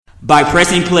By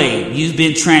pressing play, you've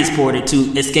been transported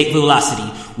to Escape Velocity,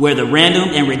 where the random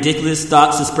and ridiculous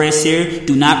thoughts expressed here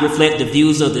do not reflect the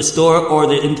views of the store or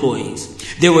the employees.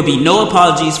 There will be no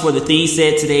apologies for the things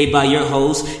said today by your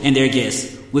hosts and their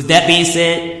guests. With that being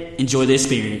said, enjoy the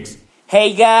experience.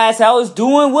 Hey guys, how it's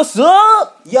doing? What's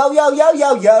up? Yo, yo, yo,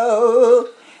 yo, yo.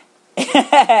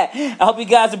 I hope you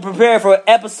guys are prepared for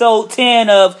episode 10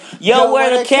 of Yo,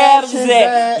 where the captions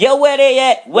at? Yo, where they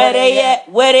at? Where they at?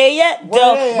 Where they at?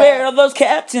 Where are those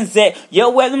captions at?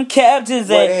 Yo, where them captions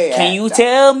at? Can you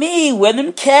tell me where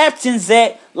them captions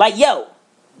at? Like, yo,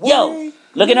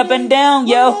 looking up and down,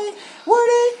 yo.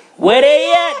 Where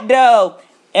they at, though?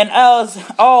 And as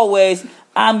always,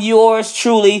 I'm yours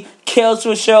truly,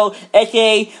 Kelso Show,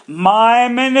 aka My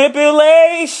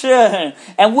Manipulation.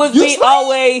 And with me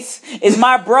always is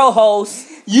my bro host.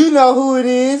 You know who it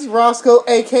is, Roscoe,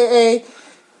 aka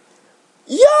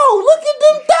Yo, look at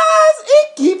them thighs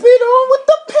and keep it on with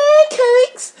the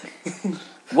pancakes.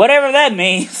 Whatever that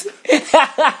means.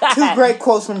 Two great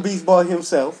quotes from Beast Boy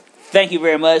himself. Thank you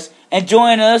very much. And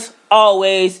join us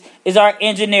always is our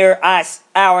engineer, our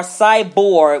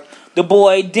cyborg, the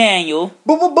boy Daniel.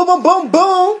 Boom, boom, boom, boom, boom,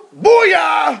 boom.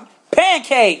 Booyah!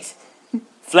 Pancakes.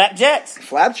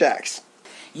 Flapjacks.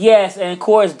 Yes, and of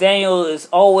course Daniel is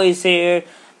always here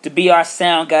to be our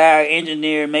sound guy, our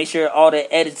engineer, make sure all the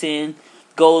editing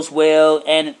goes well,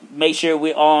 and make sure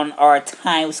we're on our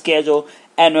time schedule,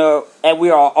 and we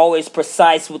are always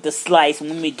precise with the slice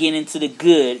when we get into the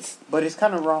goods. But it's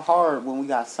kind of hard when we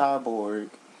got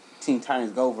Cyborg, Teen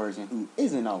Titans Go version, who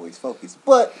isn't always focused.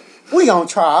 But we gonna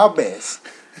try our best.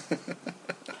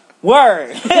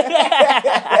 Word.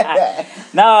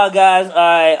 Nah, guys,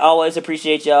 I always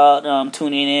appreciate y'all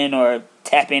tuning in or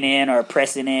tapping in or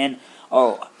pressing in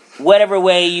or whatever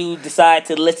way you decide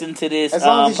to listen to this as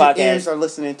long as podcast. Your ears are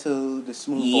listening to the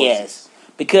smooth voices. Yes,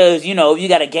 because you know if you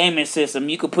got a gaming system,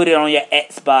 you could put it on your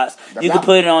Xbox, you could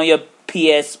put it on your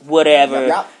PS,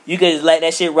 whatever. You could let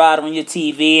that shit ride on your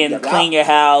TV and clean your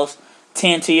house,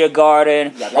 tend to your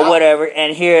garden or whatever,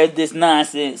 and hear this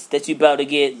nonsense that you about to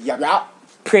get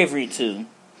privy to.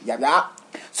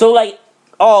 So, like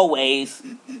always,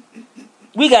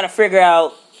 we gotta figure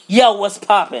out, what's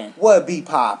popping? What be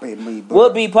popping, me, bro?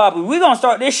 What be popping? We're gonna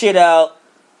start this shit out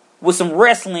with some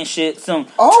wrestling shit, some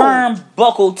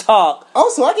turnbuckle talk.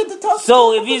 Oh, so I get to talk.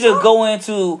 So if you just go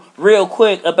into real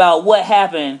quick about what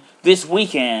happened this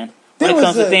weekend when it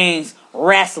comes to things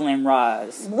wrestling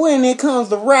rise. When it comes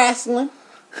to wrestling,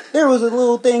 there was a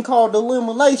little thing called the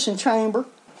Elimination Chamber.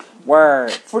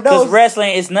 Word. Because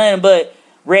wrestling is nothing but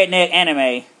redneck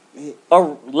anime.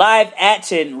 Or live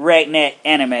action redneck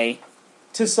anime.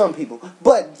 To some people.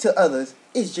 But to others,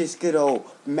 it's just good old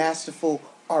masterful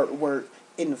artwork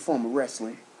in the form of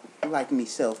wrestling. Like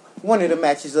myself. One of the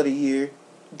matches of the year,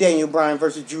 Daniel Bryan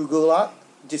versus Drew Gulak.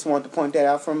 Just wanted to point that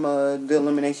out from the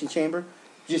Elimination Chamber.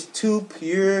 Just two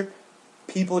pure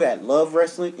people that love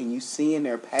wrestling, and you seeing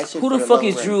their passion. Who the fuck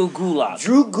is Drew Gulak?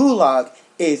 Drew Gulak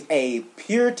is a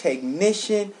pure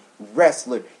technician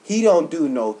wrestler. He don't do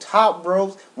no top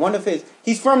ropes.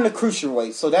 He's from the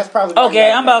Cruiserweight, so that's probably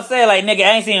okay. I'm about to say, like, nigga,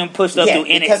 I ain't seen him pushed up through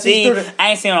NXT. I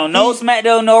ain't seen him on no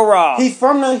SmackDown, no Raw. He's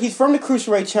from the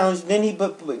Cruiserweight Challenge.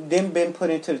 Then been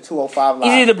put into the 205 Live.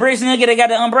 Is he the British nigga that got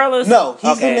the umbrellas? No,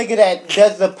 he's the nigga that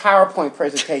does the PowerPoint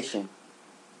presentation.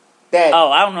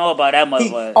 I don't know about that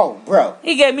motherfucker. Bro.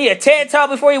 He gave me a TED Talk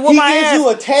before he whooped my ass. He gives you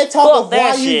a TED Talk Fuck of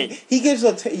why shit. He gives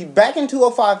back in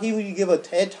 205, he would give a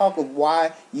TED Talk of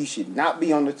why you should not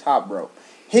be on the top rope.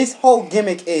 His whole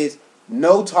gimmick is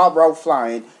no top rope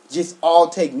flying, just all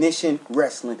technician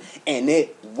wrestling, and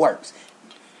it works.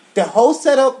 The whole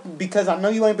setup, because I know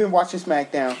you ain't been watching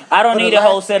SmackDown. I don't need a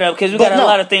whole setup because we got a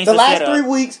lot of things to set up. The last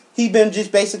 3 weeks, he been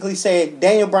just basically saying,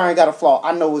 Daniel Bryan got a flaw.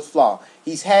 I know his flaw.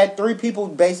 He's had 3 people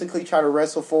basically try to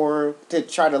wrestle for him, to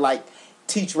try to, like,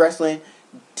 teach wrestling.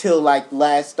 Till, like,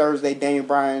 last Friday, Daniel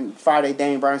Bryan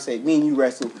said, me and you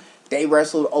wrestle. They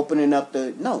wrestled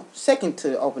second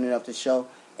to opening up the show.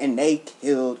 And they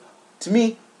killed, to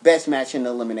me, best match in the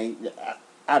elimination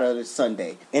out of the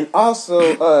Sunday. And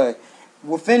also,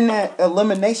 within that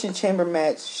Elimination Chamber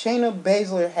match, Shayna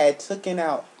Baszler had taken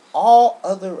out all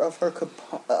other of her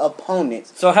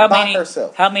opponents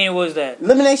herself. How many was that?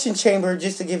 Elimination Chamber,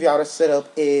 just to give y'all the setup,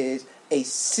 is a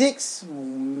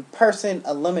 6-person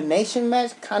elimination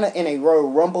match, kind of in a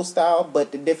Royal Rumble style,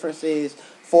 but the difference is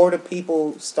 4 of the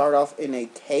people start off in a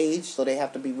cage, so they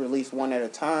have to be released one at a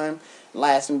time.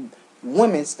 Last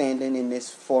woman standing in this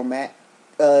format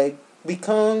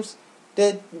becomes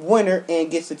the winner and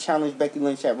gets to challenge Becky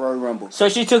Lynch at Royal Rumble. So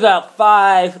she took out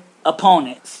 5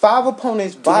 opponents. 5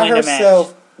 opponents by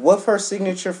herself with her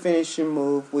signature finishing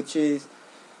move, which is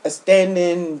a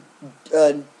standing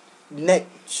neck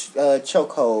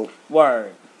chokehold.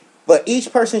 Word. But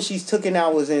each person she's taken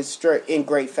out was in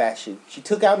great fashion. She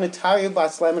took out Natalya by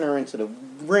slamming her into the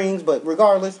rings, but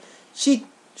regardless, she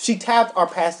tapped or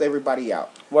passed everybody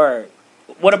out. Word.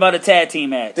 What about a tag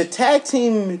team match? The tag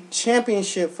team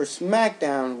championship for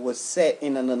SmackDown was set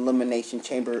in an elimination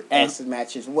chamber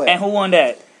match as well. And who won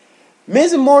that?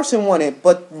 Miz and Morrison won it,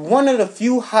 but one of the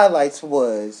few highlights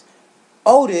was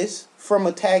Otis from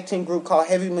a tag team group called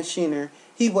Heavy Machinery.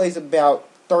 He weighs about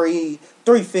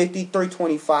 350,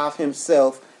 325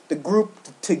 himself. The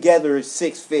group together is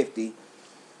 650.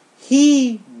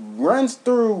 He runs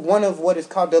through one of what is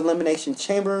called the Elimination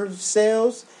Chamber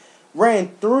cells, ran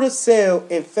through the cell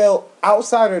and fell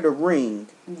outside of the ring.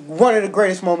 One of the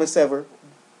greatest moments ever.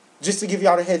 Just to give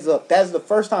y'all the heads up, that's the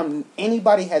first time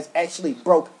anybody has actually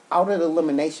broke out of the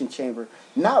Elimination Chamber.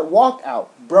 Not walked out,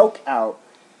 broke out,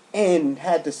 and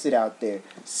had to sit out there.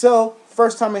 So,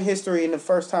 first time in history and the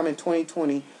first time in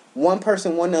 2020, one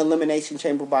person won the Elimination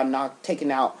Chamber by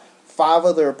taking out 5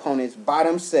 other opponents by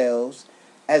themselves,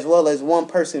 as well as one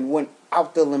person went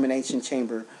out the Elimination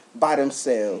Chamber by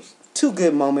themselves. 2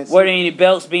 good moments. Were there any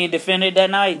belts being defended that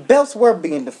night? Belts were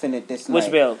being defended this night.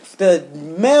 Which belts? The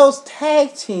males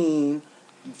tag team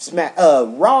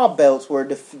Raw belts were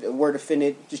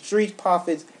defended. The Street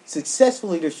Profits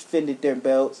successfully defended their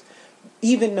belts,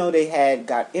 even though they had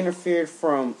got interfered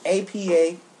from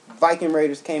APA. Viking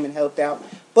Raiders came and helped out,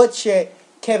 but yet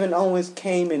Kevin Owens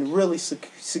came and really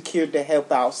secured the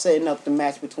help out, setting up the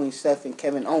match between Seth and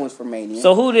Kevin Owens for Mania.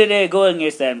 So who did they go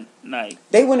against that night?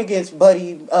 They went against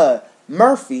Buddy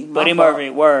Murphy. Buddy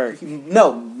Murphy, word.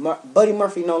 No, Buddy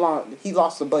Murphy no longer. He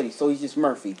lost to Buddy, so he's just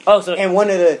Murphy. Oh, so and one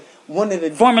of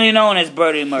the formerly known as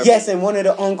Buddy Murphy. Yes, and one of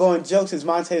the ongoing jokes is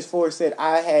Montez Ford said,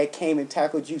 "I had came and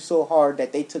tackled you so hard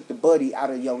that they took the Buddy out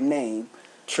of your name."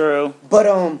 True. But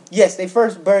yes, they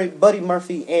first buried Buddy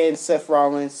Murphy and Seth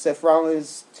Rollins. Seth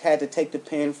Rollins had to take the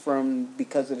pin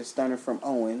because of the stunner from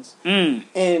Owens. Mm.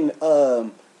 And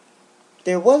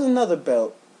there was another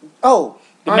belt. Oh,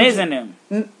 the Miz and them.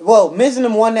 Miz and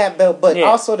them won that belt, but yeah.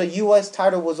 Also the U.S.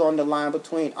 title was on the line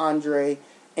between Andre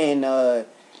and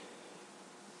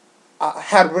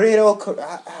Jabrito.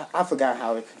 I forgot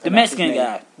how it. The Mexican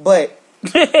guy, but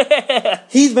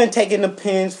he's been taking the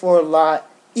pins for a lot.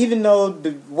 Even though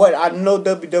what I know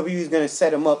WWE is going to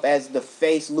set him up as the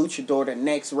face luchador, the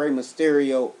next Rey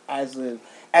Mysterio as a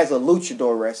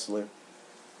luchador wrestler.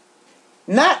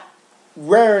 Not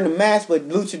rare in the match, but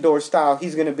luchador style.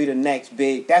 He's going to be the next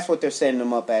big. That's what they're setting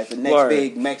him up as, the next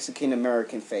big Mexican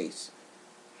American face,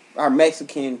 or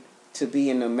Mexican to be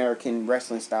an American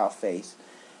wrestling style face.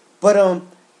 But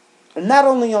not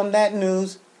only on that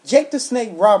news, Jake the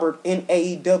Snake Robert in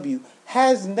AEW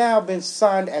has now been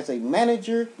signed as a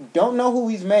manager. Don't know who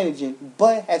he's managing,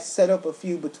 but has set up a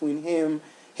feud between him,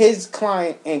 his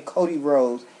client, and Cody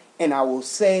Rhodes. And I will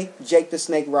say, Jake the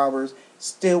Snake Roberts,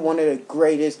 still one of the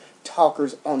greatest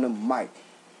talkers on the mic.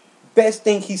 Best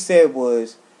thing he said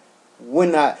was,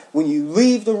 when you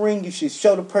leave the ring, you should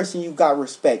show the person you got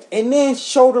respect. And then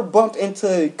shoulder bumped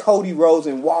into Cody Rhodes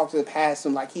and walked past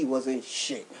him like he wasn't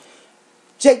shit.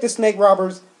 Jake the Snake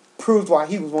Roberts proved why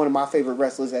he was one of my favorite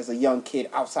wrestlers as a young kid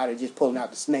outside of just pulling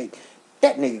out the snake.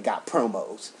 That nigga got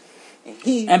promos.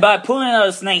 And by pulling out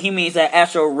the snake, he means that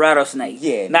actual rattlesnake.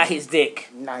 Yeah. Not his dick.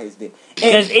 Not his dick.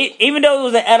 Because even though it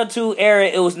was an Attitude Era,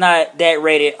 it was not that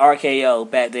rated RKO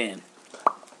back then.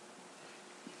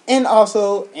 And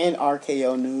also, in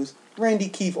RKO news, Randy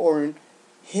Keith Orton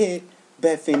hit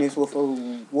Beth Phoenix with a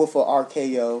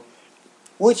RKO,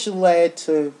 which led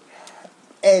to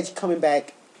Edge coming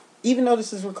back. Even though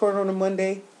this is recorded on a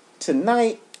Monday,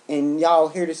 tonight, and y'all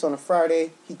hear this on a Friday,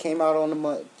 he came out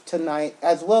on tonight,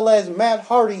 as well as Matt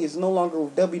Hardy is no longer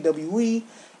with WWE,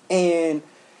 and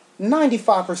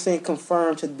 95%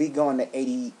 confirmed to be going to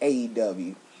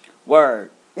AEW.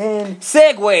 Word. And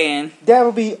segueing. That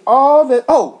will be all that.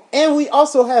 Oh, and we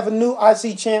also have a new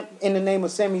IC champ in the name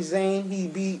of Sami Zayn. He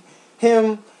beat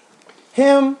him,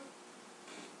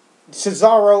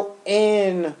 Cesaro,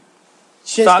 and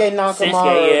Shinsuke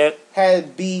Nakamura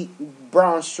had beat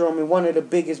Braun Strowman, one of the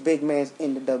biggest big men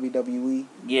in the WWE.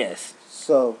 Yes.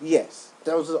 So, yes.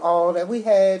 Those are all that we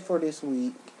had for this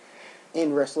week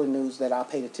in wrestling news that I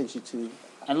paid attention to.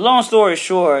 And long story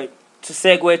short, to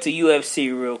segue to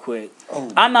UFC real quick.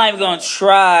 Oh, I'm not even going to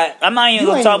try. I'm not even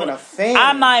going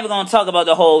to talk about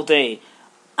the whole thing.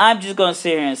 I'm just going to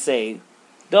sit here and say,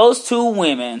 those 2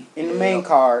 women in the main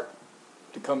card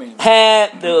to come in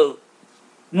had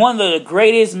one of the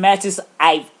greatest matches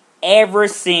I've ever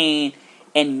seen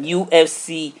in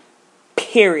UFC,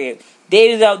 period.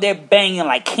 They was out there banging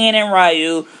like Ken and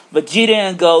Ryu, Vegeta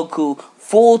and Goku,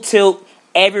 full tilt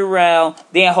every round.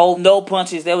 They didn't hold no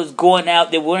punches. They was going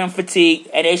out. They weren't fatigued,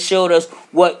 and they showed us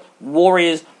what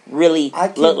warriors really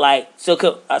look like.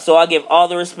 So I give all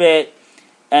the respect,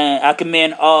 and I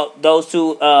commend all those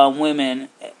two women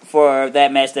for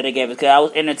that match that they gave us, because I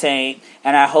was entertained,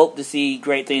 and I hope to see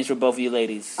great things for both of you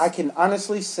ladies. I can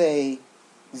honestly say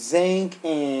Zank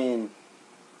and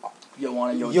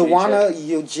Joanna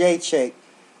Jacek,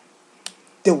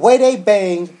 the way they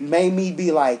banged made me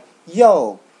be like,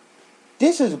 yo,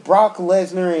 this is Brock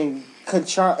Lesnar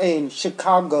in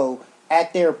Chicago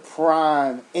at their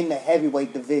prime in the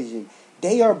heavyweight division.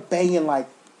 They are banging like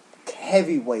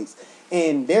heavyweights.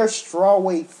 And they're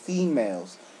strawweight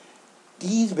females.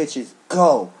 These bitches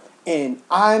go. And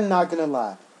I'm not going to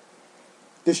lie.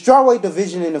 The strawweight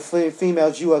division in the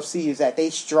females UFC is at their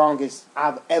strongest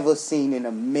I've ever seen in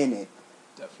a minute.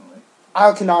 Definitely.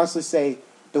 I can honestly say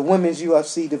the women's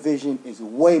UFC division is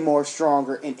way more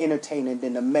stronger and entertaining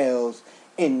than the males.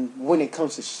 And when it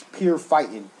comes to pure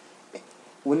fighting.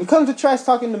 When it comes to trash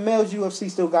talking, the males UFC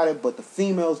still got it. But the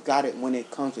females got it when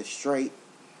it comes to straight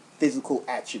physical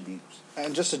attributes.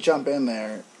 And just to jump in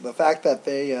there, the fact that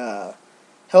they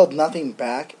held nothing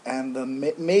back, and the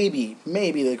maybe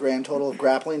the grand total of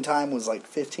grappling time was like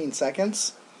 15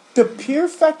 seconds. The pure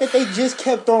fact that they just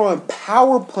kept throwing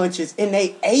power punches and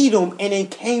they ate them and then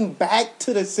came back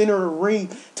to the center of the ring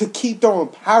to keep throwing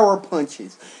power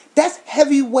punches. That's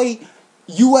heavyweight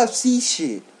UFC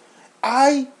shit.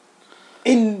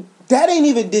 And that ain't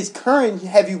even this current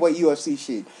heavyweight UFC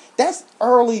shit. That's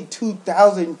early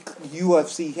 2000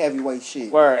 UFC heavyweight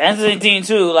shit. Word. And the thing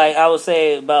too, like I would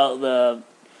say about the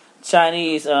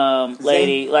Chinese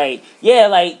lady, like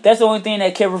that's the only thing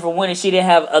that kept her from winning. She didn't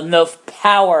have enough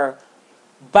power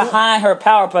behind her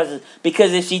power punches,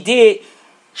 because if she did,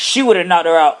 she would have knocked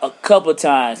her out a couple of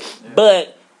times. Yeah.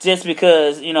 But just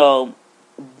because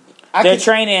their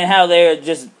training and how they're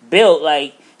just built,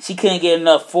 like she couldn't get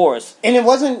enough force. And it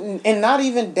wasn't, and not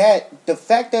even that. The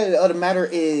fact of the matter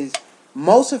is,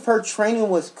 most of her training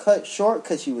was cut short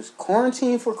because she was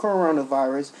quarantined for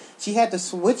coronavirus. She had to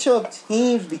switch up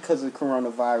teams because of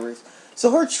coronavirus. So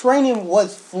her training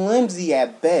was flimsy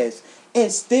at best,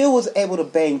 and still was able to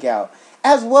bang out.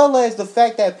 As well as the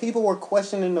fact that people were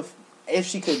questioning if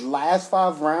she could last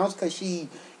 5 rounds, because she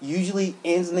usually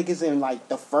ends niggas in like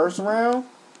the first round.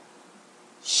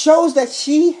 Shows that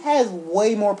she has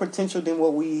way more potential than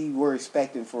what we were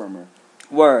expecting from her.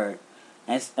 Word.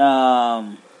 And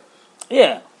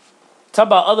yeah. Talk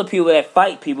about other people that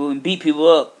fight people and beat people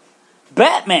up.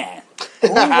 Batman.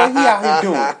 What he out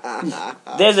here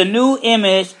doing? There's a new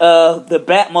image of the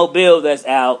Batmobile that's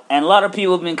out, and a lot of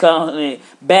people have been calling it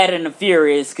Bad and the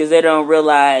Furious because they don't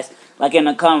realize, like in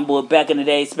the comic book back in the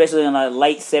day, especially in the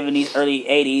late 70s, early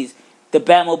 80s, the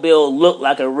Batmobile looked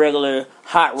like a regular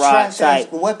hot rod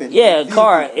type weapon. Yeah,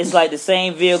 car. It's like the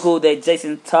same vehicle that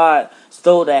Jason Todd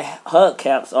stole the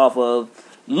hubcaps off of.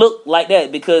 Looked like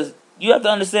that, because you have to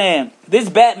understand, this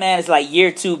Batman is like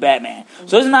year 2 Batman.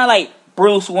 So it's not like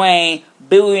Bruce Wayne,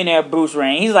 billionaire Bruce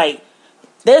Wayne. He's like,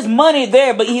 there's money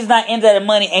there, but he's not into that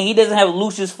money, and he doesn't have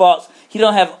Lucius Fox. He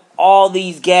don't have all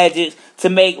these gadgets to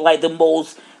make like the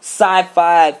most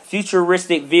sci-fi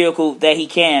futuristic vehicle that he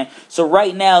can. So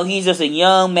right now he's just a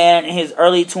young man in his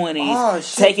early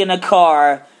 20s taking a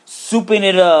car, souping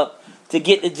it up to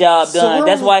get the job done.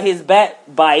 That's why his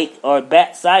bat bike or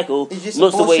bat cycle looks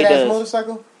the way it does.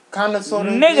 Motorcycle? Kind of, sort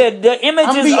of. Nigga, the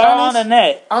images are on the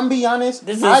net. I'm be honest.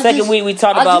 This is the second week we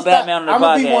talked about Batman on the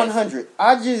podcast. I'm gonna be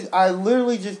 100. I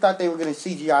literally just thought they were gonna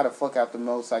CGI the fuck out the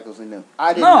motorcycles in them.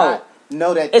 I did not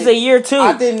know that. It's a year 2.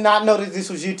 I did not know that this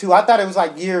was year 2. I thought it was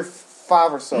like year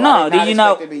 5 or so. No, did you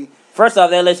know? First off,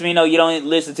 that lets me know you don't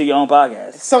listen to your own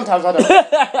podcast. Sometimes I don't.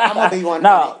 I'm gonna be 100.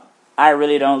 No, I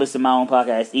really don't listen to my own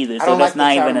podcast either. So that's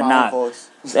not even a knock.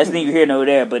 That's neither here nor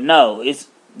there. But no, it's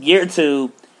year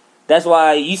 2. That's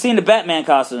why you seen the Batman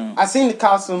costume. I seen the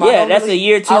costume. Yeah, that's a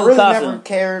year 2 costume. I really never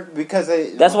cared because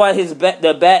that's why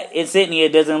the bat insignia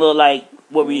doesn't look like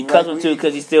what we accustomed to,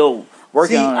 because he's still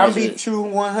working on it. I'm be true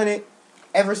 100.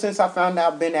 Ever since I found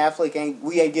out Ben Affleck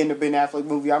we ain't getting a Ben Affleck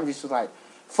movie, I'm just like,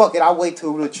 fuck it. I'll wait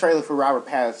till the trailer for Robert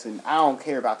Pattinson. I don't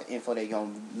care about the info they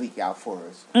gonna leak out for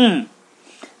us.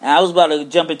 I was about to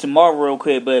jump into Marvel real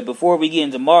quick, but before we get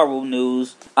into Marvel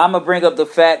news, I'm going to bring up the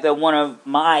fact that one of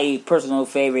my personal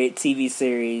favorite TV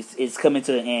series is coming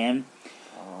to an end.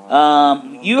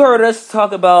 You heard us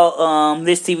talk about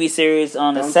this TV series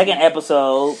on the second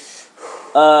episode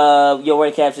of Your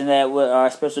Word Caption that with our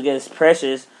special guest,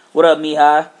 Precious. What up,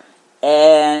 Mihai?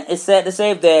 And it's sad to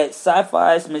say that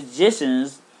Sci-Fi's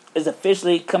Magicians is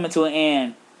officially coming to an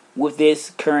end with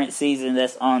this current season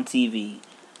that's on TV.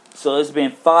 So it's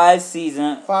been 5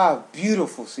 seasons 5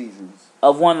 beautiful seasons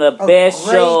of one of the of best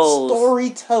great shows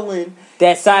storytelling.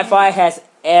 that sci-fi has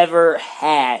ever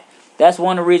had. That's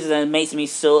one of the reasons that makes me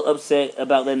so upset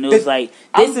about the news.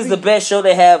 This is the best show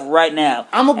they have right now.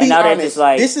 I'm gonna And be now they're honest.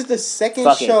 just This is the second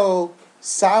fuck it. show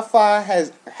sci-fi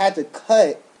has had to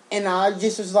cut, and I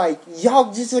just was like,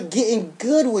 y'all just are getting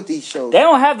good with these shows. they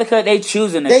don't have to cut. They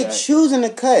choosing to They cut. choosing to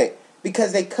cut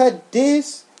because they cut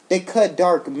this. They cut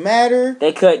Dark Matter.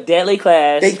 They cut Deadly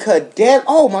Class. They cut Dead.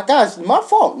 Oh my gosh, my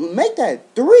fault. Make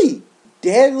that 3.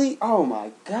 Deadly. Oh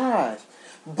my gosh.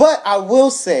 But I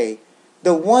will say,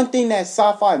 the one thing that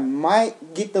sci-fi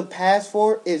might get the pass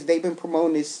for is they've been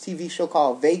promoting this TV show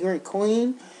called Vagrant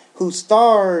Queen, who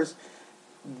stars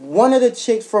one of the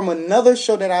chicks from another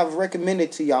show that I've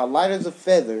recommended to y'all, Light as a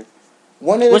Feather.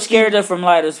 One of the Which character from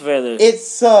Light as a Feather?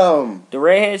 It's The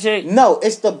redhead chick? no,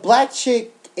 it's the black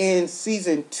chick in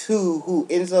season 2 who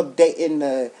ends up dating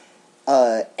the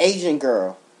Asian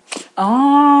girl.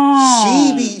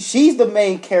 Oh. She's the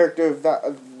main character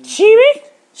of Chibi?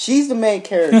 she's the main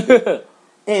character.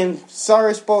 And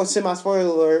semi-spoiler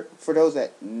alert for those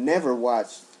that never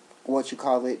watched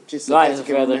just so Light as a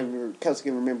Feather. Kelsey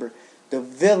can remember, the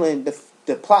villain,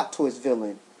 the plot twist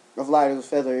villain of Light as a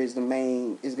Feather is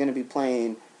going to be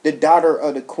playing the daughter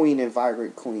of the queen and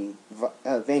Vagrant Queen,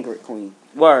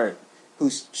 Word.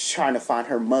 who's trying to find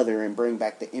her mother and bring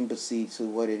back the embassy to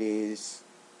what it is.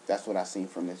 That's what I seen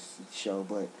from this show,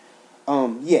 but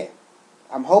yeah,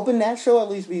 I'm hoping that show at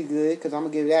least be good because I'm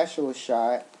gonna give that show a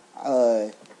shot.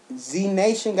 Z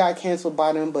Nation got canceled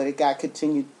by them, but it got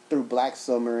continued through Black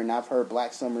Summer, and I've heard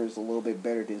Black Summer is a little bit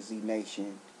better than Z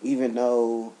Nation, even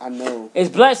though I know Is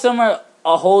Black Summer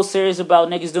a whole series about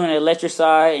niggas doing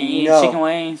electricide and eating No. chicken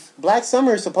wings? Black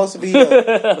Summer is supposed to be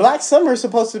the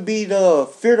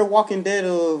Fear the Walking Dead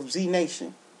of Z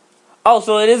Nation. Oh,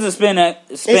 so it is a spin-off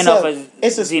of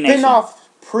It's a Z Nation. spin-off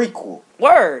prequel.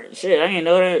 Word. Shit, I didn't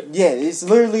know that. Yeah, it's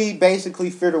literally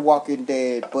basically Fear the Walking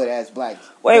Dead, but as black.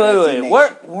 Wait. Z-Nation.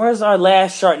 Where's our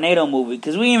last Sharknado movie?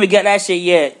 Because we ain't even got that shit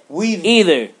yet. We've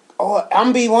Either.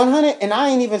 I'm B100, and I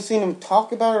ain't even seen them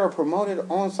talk about it or promote it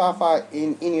on Sci-Fi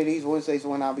in any of these Wednesdays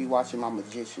when I'll be watching my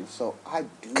Magician. So I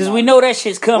do. Because we know that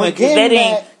shit's coming. We're Because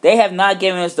getting they have not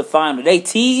given us the final. They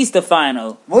teased the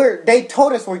final. They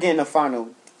told us we're getting the final.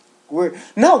 We're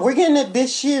getting it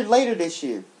this year, later this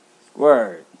year.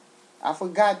 Word. I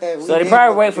forgot that. So they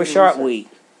probably wait for Shark Week.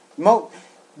 Most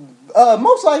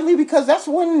likely because that's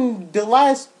when the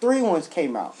last 3 ones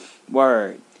came out.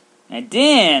 Word. And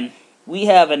then we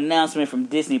have an announcement from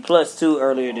Disney Plus 2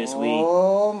 earlier this week.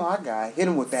 Oh my God. Hit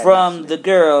him with that. From the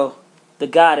girl, the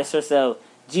goddess herself,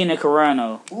 Gina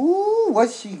Carano. Ooh, what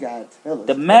she got? Tell us.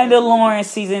 The Mandalorian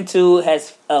Season 2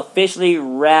 has officially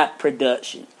wrapped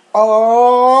production.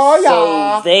 Oh,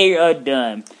 yeah. So they are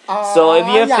done. So if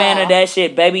you're a fan of that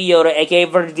shit, Baby Yoda, aka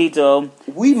Verdito,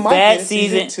 we might that get a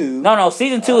season 2. No,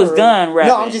 Season 2 is done wrapping.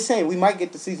 No, I'm just saying we might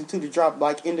get the season 2 to drop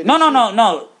like in the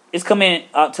No. It's coming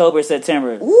October,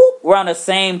 September. Ooh. We're on the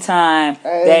same time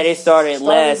that it started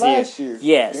last year.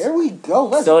 Yes. There we go.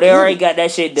 Let's So they get already it. got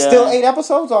that shit done. Still 8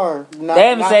 episodes or not? They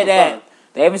haven't not said that. confirmed?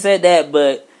 They haven't said that,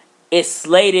 but it's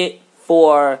slated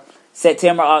for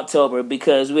September, October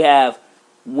because we have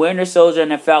Winter Soldier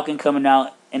and the Falcon coming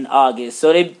out in August.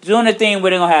 So they're doing the thing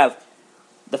where they're going to have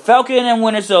the Falcon and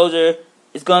Winter Soldier.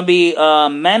 It's going to be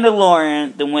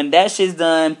Mandalorian. Then when that shit's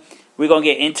done, we're going to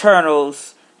get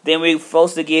Internals. Then we're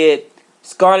supposed to get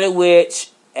Scarlet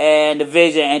Witch and the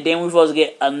Vision. And then we're supposed to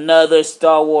get another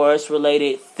Star Wars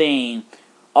related thing.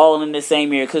 All in the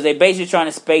same year. Because they're basically trying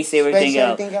to space everything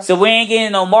out. So we ain't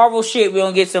getting no Marvel shit. We're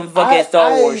going to get some fucking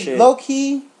Star Wars shit. Low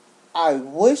key, I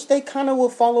wish they kind of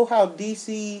would follow how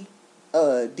DC's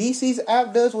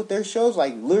app does with their shows.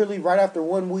 Like, literally right after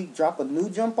 1 week, drop a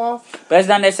new jump off. But that's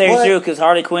not necessarily true because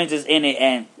Harley Quinn's is in it.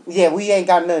 And yeah, we ain't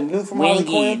got nothing new from we Harley ain't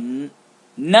Quinn. getting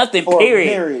nothing, For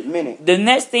period. a minute. The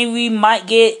next thing we might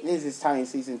get This is Tiny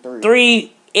Season 3.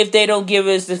 3 if they don't give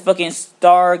us this fucking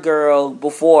Stargirl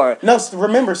before. No,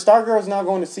 remember, Stargirl's not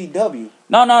going to CW.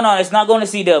 No, it's not going to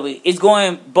CW. It's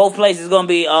going both places. It's going to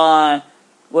be on,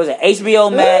 what is it,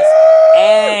 HBO Max,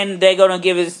 and they're going to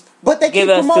give us. But they give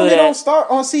keep us to promoting it that.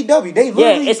 on CW. They Yeah,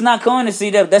 literally, it's not going to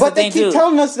CW. That's but the they thing keep too.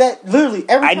 telling us that literally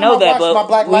every I time know I that, watch my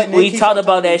Black but Lightning, we talked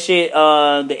about that shit.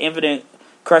 The Infinite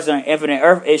Crisis on Infinite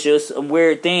Earth issue. Some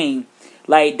weird thing.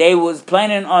 Like they was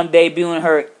planning on debuting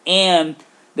her in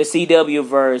the CW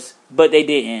verse, but they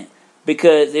didn't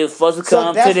because it was supposed to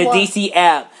come to the DC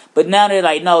app. But now they're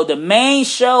like, no, the main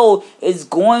show is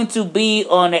going to be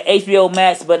on the HBO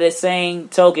Max. But at the same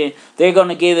token, they're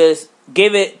gonna give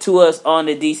it to us on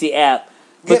the DC app.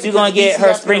 but you're gonna get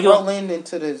her sprinkled. Rolling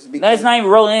into this. No, it's not even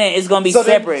rolling in. It's gonna be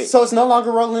separate. So it's no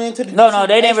longer rolling into the. No,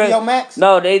 they never. HBO Max?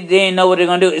 No, they didn't know what they're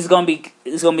gonna do. It's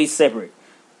gonna be separate.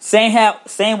 Same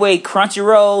way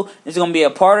Crunchyroll is gonna be a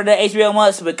part of the HBO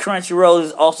Max, but Crunchyroll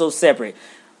is also separate.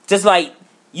 Just like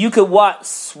you could watch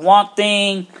Swamp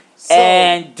Thing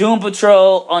and Doom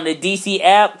Patrol on the DC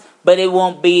app, but it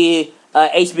won't be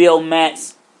HBO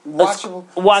Max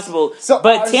watchable. So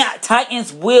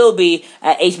Titans will be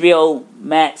at HBO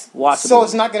Max watchable. So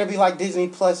it's not gonna be like Disney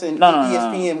Plus and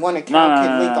ESPN. One account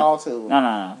can link all to.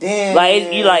 No.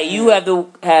 Damn. You have to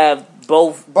have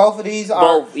both. Both of these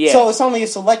are. Yeah. So it's only a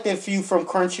selected few from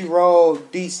Crunchyroll,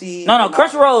 DC. No.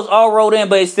 Crunchyroll is all rolled in,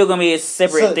 but it's still gonna be a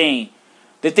separate thing.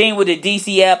 The thing with the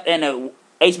DC app and the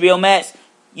HBO Max,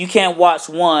 you can't watch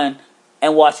one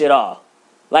and watch it all.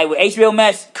 Like with HBO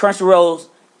Max, Crunchyroll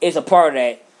is a part of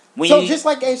that. Just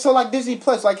like Disney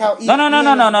Plus, like how No.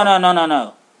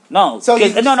 So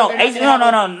HBO, no.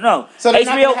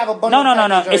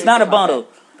 It's not a bundle.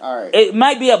 All right. It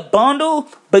might be a bundle,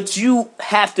 but you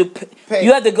have to pay.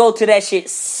 You have to go to that shit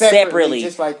separately.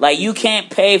 Just like you can't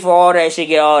pay for all that shit,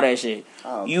 get all that shit.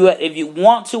 Oh, if you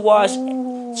want to watch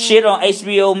shit on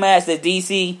HBO Max at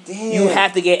DC, you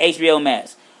have to get HBO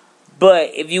Max.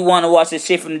 But if you want to watch the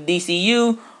shit from the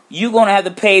DCU, you're gonna have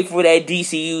to pay for that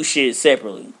DCU shit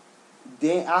separately.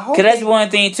 Cause that's one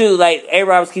thing too. Like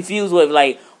everybody was confused with,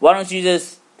 like, why don't you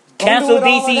just cancel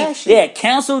DC? Yeah,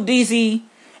 cancel DC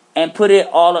and put it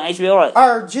all on HBO. Right?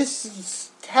 Or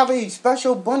just have a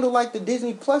special bundle like the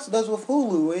Disney Plus does with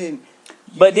Hulu.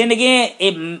 But then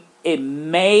again, it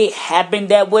may happen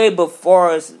that way, but for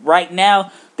us right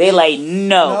now, they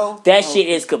that shit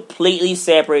is completely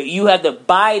separate. You have to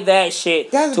buy that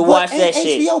shit to watch that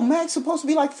shit. HBO Max supposed to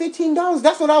be like $15.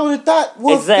 That's what I would have thought.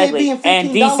 Exactly. It being $15, and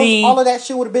DC all of that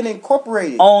shit would have been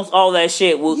incorporated. Owns all that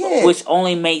shit, which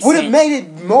only makes would sense. Have made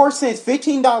it more sense.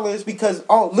 $15 because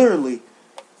literally,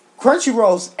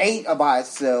 Crunchyroll's $8 by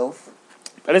itself.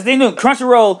 But the thing,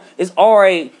 Crunchyroll is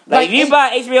already like if you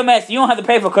buy HBO Max, you don't have to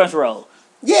pay for Crunchyroll.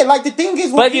 Yeah, like the thing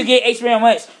is, but if you get HBO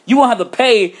Max, you won't have to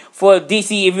pay for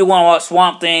DC if you want to watch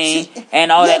Swamp Thing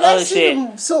and all that other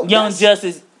shit. So Young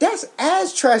Justice. That's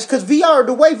ass trash because VR,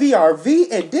 the way VR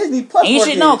and Disney Plus. And you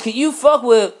should know, can you fuck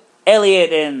with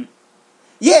Elliot and?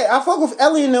 Yeah, I fuck with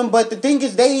Ellie and them, but the thing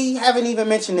is, they haven't even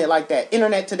mentioned it like that.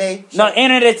 Internet Today. No,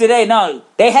 Internet Today, no.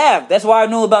 They have. That's why I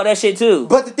knew about that shit, too.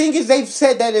 But the thing is, they've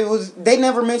said that they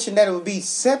never mentioned that it would be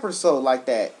separate sold like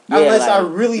that. Yeah, unless I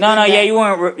really you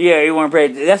weren't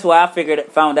ready. That's why I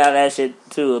found out that shit,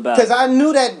 too, about. Because I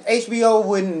knew that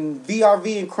HBO and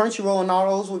VRV and Crunchyroll and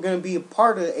all those were going to be a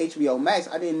part of HBO Max.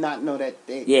 I did not know that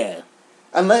they... Yeah.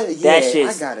 Unless,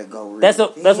 I gotta go. That's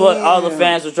what all the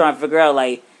fans were trying to figure out,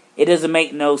 like... It doesn't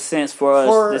make no sense for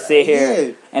us to sit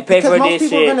here and pay for this shit. Most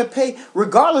people are going to pay,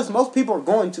 regardless, most people are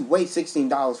going to wait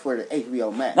 $16 for the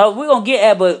HBO Max. No, we're going to get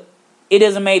that, but it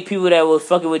doesn't make people that was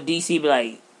fucking with DC be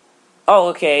like, oh,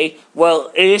 okay,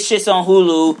 well, this shit's on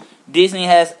Hulu, Disney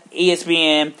has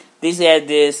ESPN, Disney has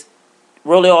this,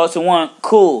 roll it all to one,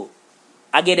 cool.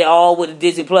 I get it all with the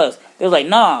Disney Plus. It was like,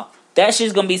 nah, that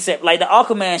shit's going to be set, like the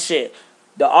Aquaman shit.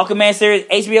 The Aquaman series,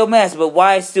 HBO Max, but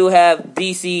why still have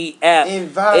DC app?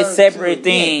 It's a separate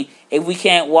thing if we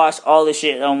can't watch all this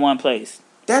shit on one place.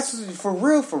 That's for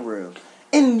real.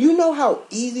 And you know how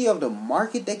easy of the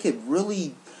market they could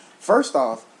really... First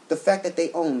off, the fact that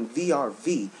they own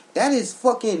VRV. That is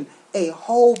fucking a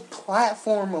whole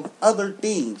platform of other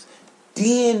things.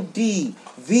 D&D,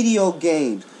 video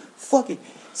games, fucking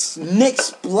Nick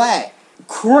Splat,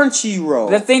 Crunchyroll.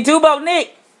 The thing too about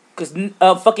Nick... Because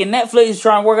fucking Netflix is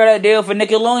trying to work out that deal for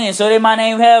Nickelodeon, so they might not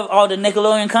even have all the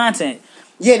Nickelodeon content.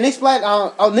 Yeah, Nick Splat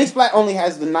only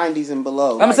has the 90s and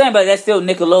below. I'm saying, but that's still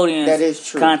Nickelodeon's that is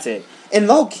true. Content. And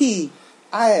low key,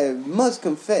 I must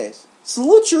confess,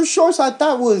 Salute Your Shorts I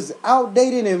thought was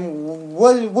outdated and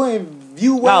wouldn't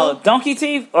view well. No, Donkey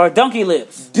Teeth or Donkey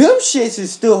Lips? Them shits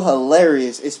is still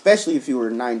hilarious, especially if you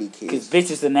were 90 kids. Because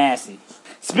bitches are nasty.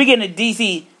 Speaking of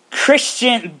DC,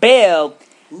 Christian Bale...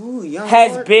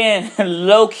 has been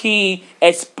low-key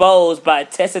exposed by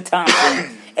Tessa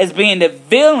Thompson as being the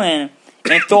villain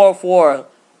in Thor 4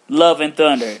 Love and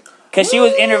Thunder. Because she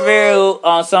was interviewed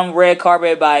on some red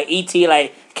carpet by E.T.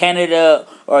 like Canada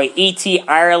or E.T.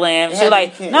 Ireland. She was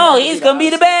like, no, he's going to be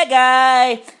the bad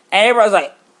guy. And everybody was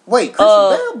like... Wait,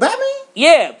 Christian Bale? Batman?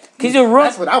 Yeah. Because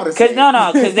that's what I would have said.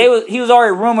 Because he was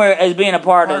already rumored as being a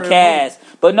part of the cast.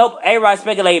 But nope,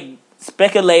 everybody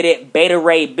speculated Beta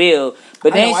Ray Bill.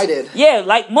 But then I did. Yeah,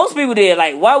 like most people did.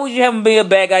 Like, why would you have him be a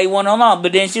bad guy you want on?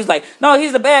 But then she's like, no,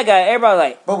 he's the bad guy. Everybody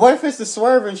like. But what if it's the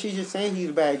Swerve and she's just saying he's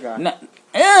the bad guy? No,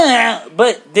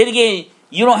 but then again,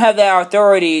 you don't have that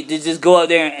authority to just go up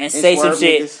there and say some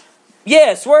shit. Niggas.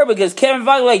 Yeah, swear, because Kevin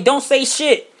Feige like, don't say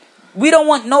shit. We don't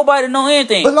want nobody to know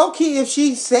anything. But low key, if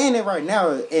she's saying it right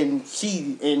now and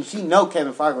she know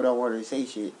Kevin Feige don't want her to say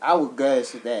shit, I would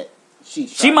guess that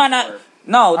she might not.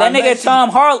 No, that nigga Tom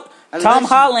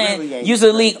Holland really used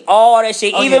to leak all that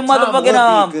shit. Even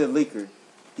motherfucking good leaker.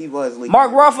 He was leaking.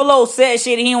 Mark Ruffalo said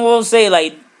shit he won't say.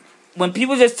 Like when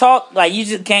people just talk, like you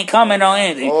just can't comment on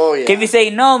anything. Oh yeah. If you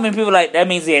say no, then people like that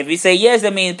means yeah. If you say yes,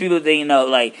 that means people think no.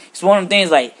 Like it's one of them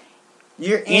things. Like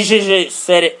you should just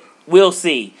said it. We'll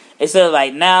see. Instead of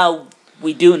like now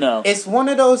we do know. It's one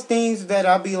of those things that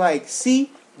I'll be like,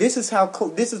 see, this is why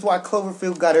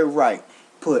Cloverfield got it right.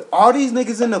 Put all these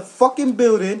niggas in the fucking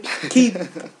building, give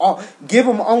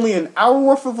them only an hour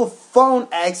worth of a phone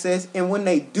access, and when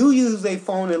they do use their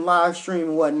phone and live stream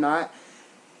and whatnot,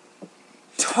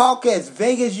 talk as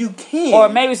vague as you can. Or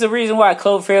maybe it's the reason why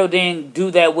Cloverfield didn't do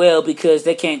that well, because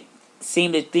they can't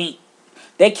seem to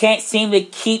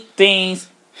keep things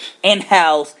in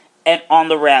house and on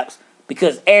the wraps,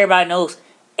 because everybody knows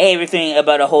everything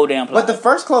about the whole damn plot. But the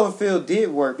first Cloverfield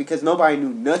did work because nobody knew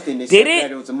nothing. Did it?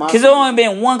 That it was a monster. Because there only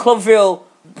been one Cloverfield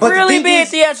really big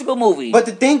theatrical movie. But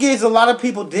the thing is, a lot of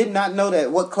people did not know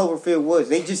that what Cloverfield was.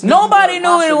 They just nobody knew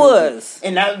what it was.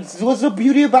 And that was the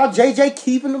beauty about JJ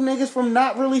keeping them niggas from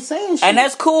not really saying shit. And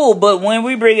that's cool, but when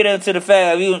we bring it into the fact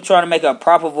that we trying to make a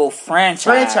profitable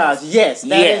franchise. Yes.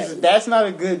 That's not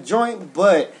a good joint,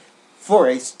 but for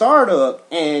a startup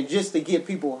and just to get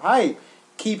people hyped,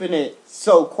 keeping it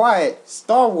so quiet,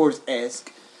 Star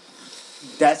Wars-esque.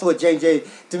 That's what J.J.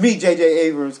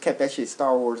 Abrams kept that shit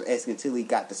Star Wars-esque until he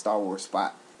got the Star Wars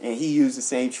spot. And he used the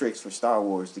same tricks for Star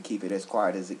Wars to keep it as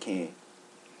quiet as it can.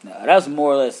 No, that was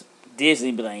more or less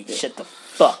Disney be like, shut the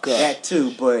fuck up. That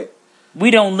too, but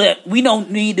we don't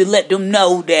need to let them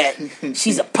know that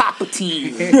she's a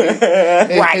Palpatine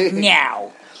right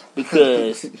now.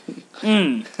 Because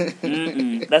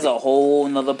that's a whole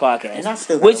nother podcast. And I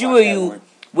still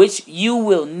which you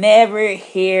will never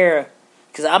hear,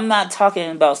 because I'm not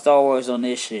talking about Star Wars on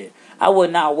this shit. I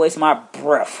would not waste my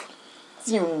breath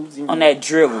on that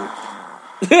dribble.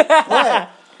 But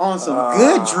on some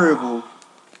good dribble,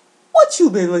 what you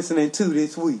been listening to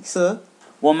this week, sir?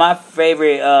 Well, my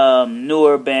favorite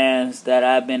newer bands that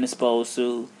I've been exposed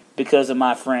to because of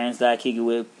my friends that I kick it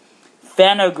with,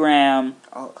 Phantogram.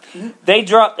 They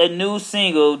dropped a new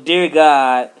single, Dear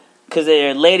God, because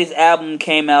their latest album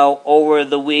came out over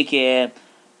the weekend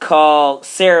called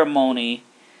Ceremony.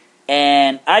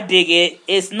 And I dig it.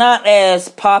 It's not as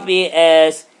poppy,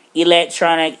 as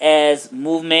electronic, as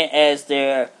movement as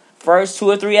their first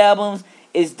 2 or 3 albums.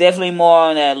 It's definitely more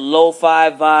on that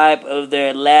lo-fi vibe of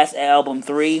their last album,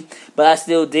 3. But I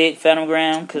still dig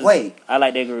Phantogram because I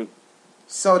like their group.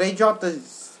 So they dropped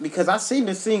because I seen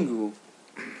the single.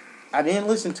 I didn't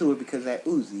listen to it because of that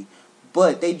Uzi.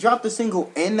 But they dropped the single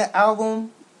and the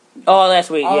album. All last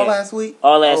week. All last week.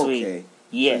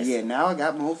 Yes. So now I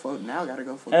got more focus. Now I gotta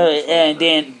go for and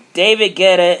then David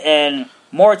Guetta and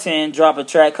Morton dropped a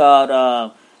track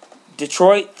called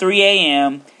Detroit 3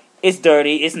 AM. It's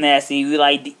dirty. It's nasty. We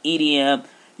like the EDM.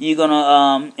 You're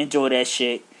gonna enjoy that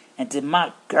shit. And to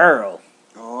my girl.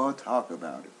 Oh, talk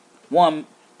about it.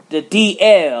 The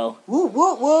DL.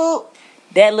 Whoop.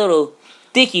 That little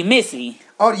Thicky Missy.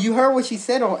 Oh, you heard what she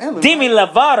said on Ellen. Demi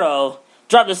Lovato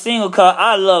dropped a single called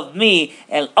I Love Me,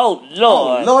 and oh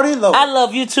Lord. Oh, Lordy Lord. I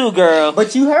love you too, girl.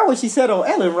 But you heard what she said on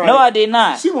Ellen, right? No, I did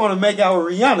not. She want to make out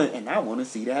with Rihanna, and I want to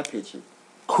see that picture.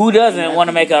 Who doesn't want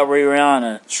to make out with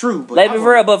Rihanna? True, but let's be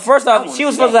real. But first off, she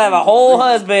was supposed to have a whole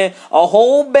husband, a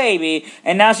whole baby,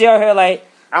 and now she out here like,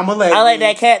 I like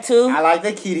that cat too. I like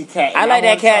the kitty cat. I like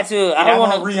that cat too. I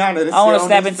want Rihanna. I want to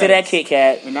snap into that Kit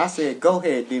Kat. And I said, "Go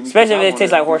ahead, Demi." Especially if it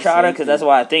tastes like horchata, because that's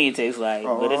what I think it tastes like.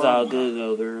 But it's all good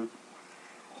though, girl.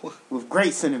 With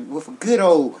great cinnamon, with a good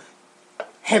old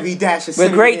heavy dash of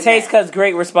cinnamon. With great taste, cause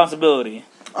great responsibility.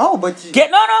 Oh, but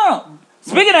no.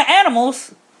 Speaking of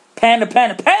animals. Panda. Oh,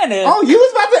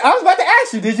 I was about to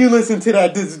ask you. Did you listen to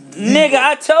that? Nigga,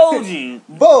 I told you.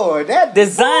 Boy, that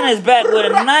Designer's back with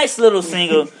a nice little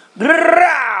single.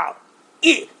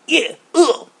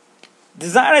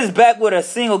 Designer's back with a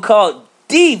single called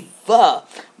Diva,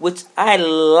 which I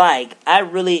like. I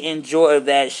really enjoy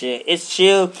that shit. It's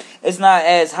chill. It's not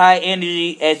as high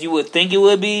energy as you would think it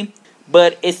would be,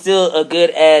 but it's still a good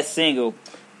ass single.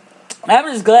 I'm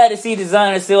just glad to see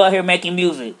Designer still out here making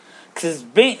music. Because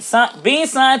being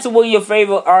signed to one of your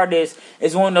favorite artists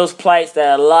is one of those plights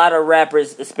that a lot of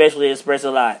rappers especially express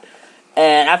a lot.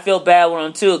 And I feel bad with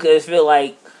them too, because I feel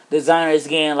like Designer is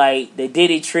getting like the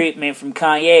Diddy treatment from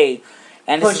Kanye.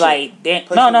 And it's like,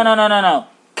 no.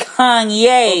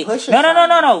 Kanye. But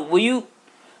Pusha No. Will you?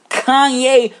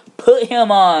 Kanye put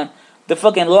him on the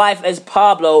fucking Life as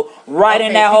Pablo right in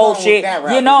Okay, that he whole going shit. with that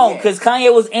route, You know, yeah. because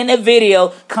Kanye was in the video.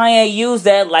 Kanye used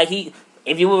that like he.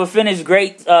 If you would finish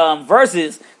great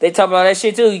verses, they talk about that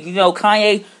shit too. You know,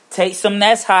 Kanye takes some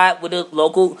that's hot with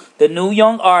the new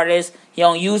young artists. He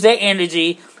don't use that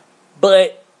energy,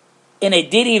 but in a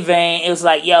Diddy vein, it was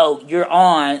like, yo, you're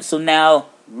on, so now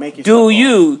Make yourself do off.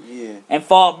 you Yeah. and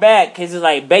fall back because it's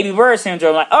like baby bird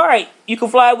syndrome. Like, all right, you can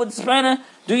fly with the spanner,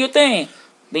 do your thing.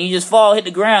 Then you just fall, hit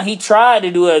the ground. He tried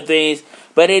to do other things,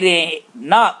 but it didn't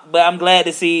knock. But I'm glad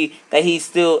to see that he's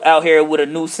still out here with a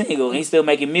new single. He's still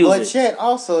making music. But yet,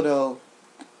 also though,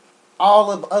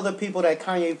 all of other people that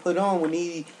Kanye put on when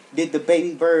he did the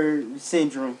Baby Bird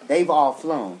syndrome, they've all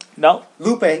flown. No,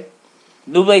 Lupe,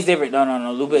 Lupe's different.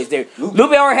 No. Lupe's different. Lupe.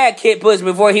 Lupe already had Kid Push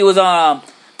before he was on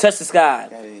Touch the Sky.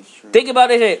 that is true. Think about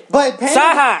this shit. But Panda,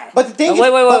 Sci-Hi. But the thing No,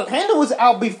 is, wait. but Panda was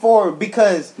out before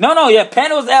because Yeah,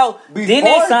 Panda was out. Then they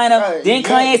Before, signed him. Then yeah,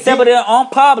 Kanye settled it on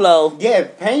Pablo. yeah,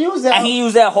 Panda was out. And he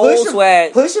used that whole Pusha,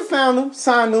 swag. Pusha found him,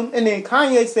 signed him, and then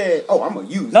Kanye said, "Oh, I'm gonna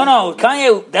use." No, this."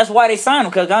 Kanye, that's why they signed him,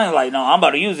 because Kanye like, no, I'm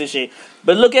about to use this shit.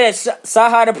 But look at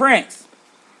Sci-Hi the Prince.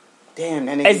 Damn,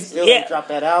 that nigga It's- still yeah. didn't drop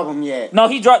that album yet. No,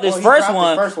 he dropped this Well, he first dropped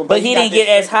one, the first one, but but he he got didn't get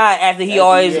this as high after he That's-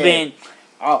 always yeah. been.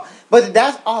 Oh, but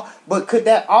that's all. But could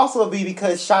that also be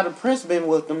because Shada Prince been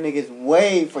with them niggas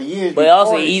way for years? But before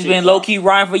also, this he's shit been dropped? low-key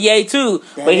rhyme for Ye, too.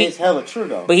 That But is hella true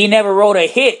though. he never wrote a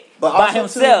hit But by also,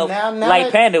 himself too, now like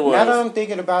that, Panda was. Now that I'm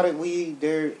thinking about it,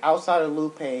 they're outside of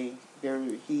Lupe.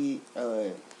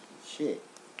 Shit.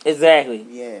 Exactly.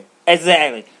 Yeah.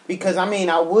 Because I mean,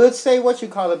 I would say what you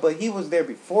call it, but he was there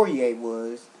before Ye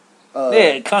was.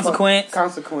 Yeah, Consequence.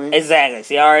 Consequence. Exactly.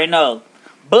 See, I already know.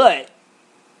 But,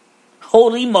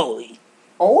 holy moly.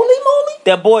 Holy moly!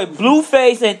 That boy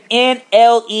Blueface and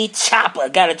NLE Chopper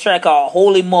got a track called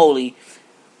Holy Moly.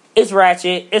 It's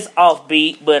ratchet, it's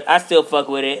offbeat, but I still fuck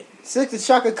with it. Six and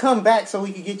Shaka come back so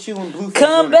we can get you and Blueface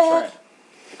Come on the back. track.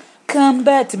 Come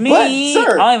back to me. But,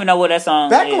 sir, I don't even know what that song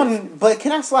Back is. on, but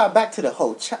can I slide back to the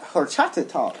whole horchata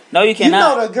talk? No, you You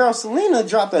cannot. know the girl Selena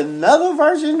dropped another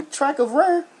version track of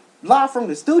Rare live from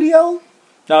the studio.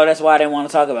 No, that's why I didn't want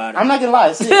to talk about it. I'm not gonna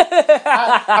lie, see,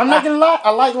 I'm not gonna lie.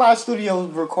 I like live studio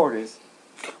recorders.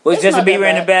 Was it's Justin not that Bieber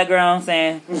in the bad. background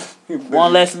saying,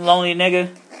 one less lonely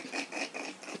nigga?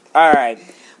 Alright.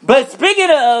 But speaking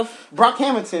of... Brock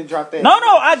Hamilton dropped that. No,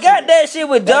 I got that shit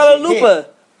with That Dollar shit Lupa.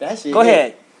 That shit. Go hit.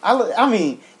 ahead. I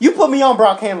mean, you put me on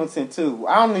Brock Hamilton too.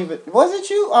 I don't even. Was it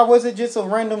you or was it just a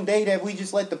random day that we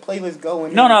just let the playlist go?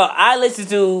 And No, I listened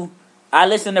to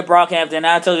Brockhampton.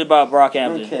 I told you about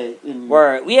Brockhampton. Okay.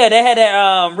 Word. Yeah, they had that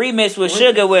remix with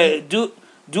Sugar with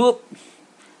Dupa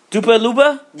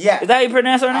Lupa. Yeah. Is that how you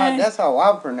pronounce her name? That's how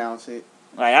I pronounce it.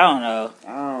 Like, I don't know.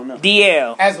 I don't know.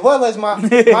 DL. As well as my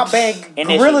band And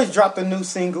Gorillaz dropped a new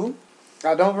single.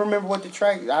 I don't remember what the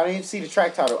track. I didn't see the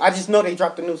track title. I just know they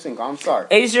dropped a new single. I'm sorry.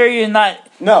 Are you sure you're not?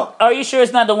 No, Are you sure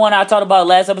it's not the one I talked about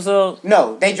last episode?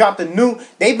 no, they dropped a new.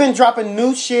 They've been dropping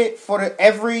new shit for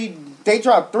They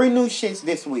dropped 3 new shits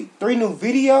this week. 3 new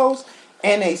videos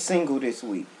and a single this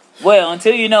week. Well,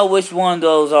 until you know which one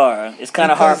those are, it's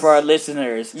kind of hard Because- for our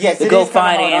listeners Yes, to it go is kinda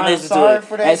find it hard. and I'm listen to sorry it.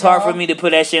 for that, And it's hard for y'all. me to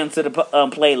put that shit into the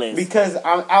playlist. Because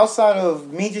I'm outside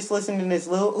of me just listening to this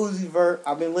Lil Uzi Vert.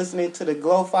 I've been listening to the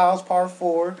Glow Files Part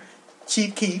 4,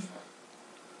 Chief Keef.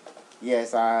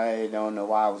 Yes, I don't know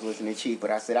why I was listening to Chief,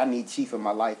 but I said I need Chief in my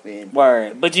life. And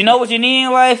Word. But you know what you need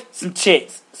in life? Some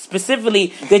chicks. Specifically,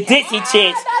 the Dixie chicks.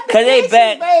 Not the Because they Dixie,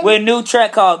 back baby. with a new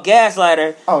track called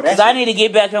Gaslighter. Oh, that's Because I need to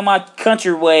get back on my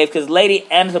country wave. Because Lady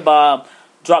Antebomb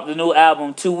dropped a new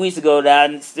album 2 weeks ago that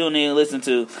I still need to listen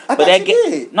to. I thought you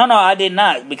did. No, I did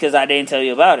not. Because I didn't tell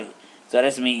you about it. So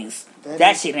that means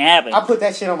that shit didn't happen. I put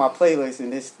that shit on my playlist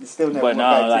and it's still never But went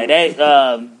back no, to like it.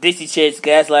 that Dixie Chicks,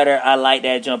 Gaslighter, I like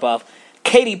that jump off.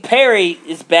 Katy Perry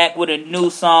is back with a new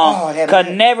song Oh, that- called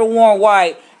Never Worn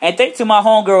White. And thanks to my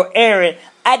homegirl Erin,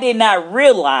 I did not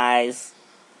realize,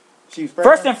 She was first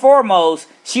pregnant? and foremost,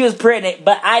 she was pregnant,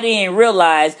 but I didn't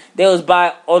realize that it was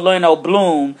by Orlando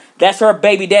Bloom. That's her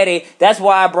baby daddy. That's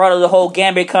why I brought up the whole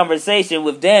Gambit conversation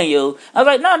with Daniel. I was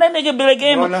like, no, that nigga be like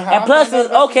Gambit. wanna know how And plus, I found out it's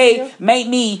about the okay, video? make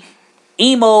me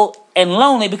emo and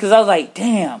lonely because I was like,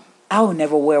 damn, I would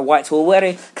never wear white to a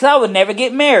wedding because I would never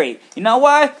get married. You know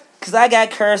why? Because I got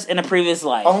cursed in a previous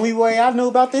life. Only way I knew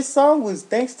about this song was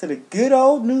thanks to the good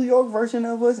old New York version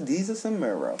of us, Jesus and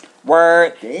Mero.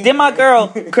 Word. Damn. Then my girl,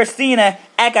 Christina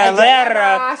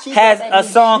Aguilera, She has got that a new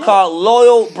song shit. called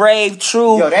Loyal, Brave,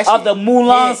 True Yo, that of shit the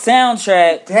Mulan hit.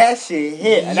 soundtrack. That shit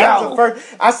hit. And that was Yo. the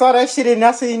first. I saw that shit and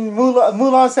I seen Mulan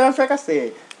soundtrack. I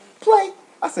said, play.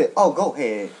 I said, "Oh, go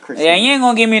ahead, Christina." Yeah, you ain't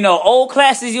gonna give me no old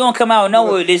classics. You gonna come out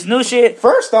nowhere with this new shit.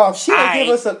 First off, she ain't Aight.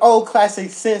 give us an old classic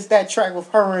since that track with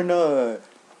her and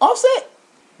Offset.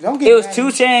 Don't get It was mad 2 at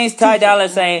me. Chainz, Ty Dolla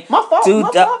Sign. My fault. Two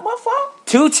My Do- fault. My fault.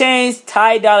 2 Chainz,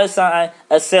 Ty Dolla Sign,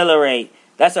 Accelerate.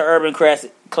 That's an urban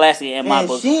classic in my And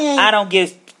book. she ain't- I don't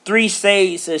give 3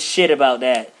 shades of shit about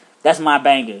that. That's my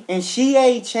banger. And she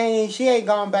ain't changed. She ain't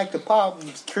gone back to pop,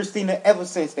 Christina, ever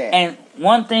since that. And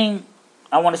one thing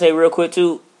I want to say real quick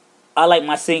too, I like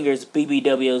my singers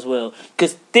BBW as well,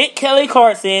 cause Thick Kelly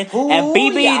Clarkson and Ooh,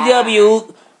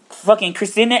 BBW, fucking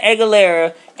Christina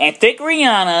Aguilera and Thick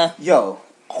Rihanna. Yo,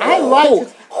 I like.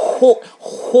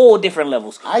 Whole different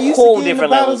levels. I used whole to get into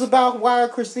different battles levels. about why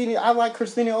Christina. I like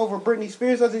Christina over Britney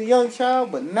Spears as a young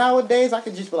child, but nowadays I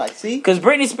could just be like, see. Cause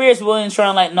Britney Spears wasn't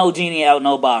trying to like no genie out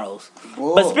no bottles.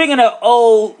 Whoa. But speaking of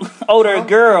older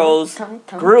girls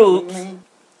groups,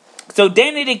 so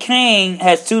Danny the King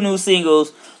has 2 new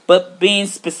singles, but being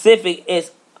specific,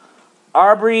 it's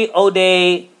Aubrey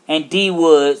O'Day and D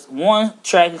Woods. One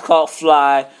track is called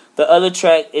Fly, the other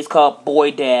track is called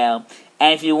Boy Down.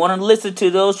 And if you want to listen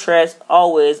to those tracks,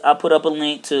 always I put up a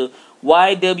link to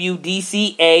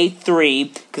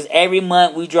YWDCA3, because every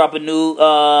month we drop a new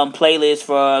playlist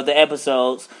for the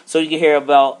episodes, so you can hear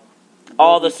about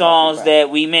all the songs that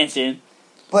we mentioned.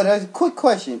 But a quick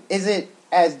question: is it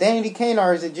as Danny Kane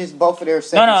or is it just both of their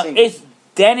second No, singles? it's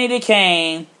Danny the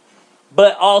Kane,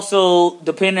 but also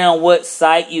depending on what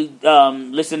site you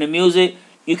listen to music,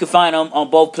 you can find them on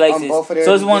both places. On both of their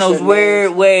So it's one of those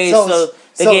weird ways.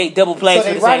 So they get double plays so for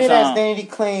they the write same it as song. Danny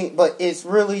Kane, but it's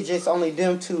really just only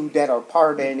them 2 that are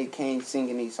part of Danny Kane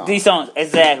singing these songs. These songs,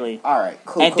 exactly. All right,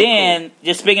 cool. And cool, then,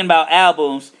 just speaking about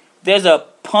albums, there's a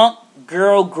punk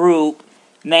girl group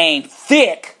named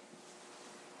Thick.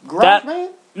 cool. Garage Man?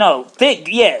 No, Thick,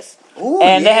 yes. Ooh,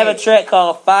 And they have a yeah. track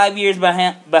called 5 Years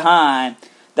Behind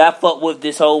that I fucked with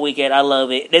this whole weekend. I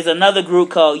love it. There's another group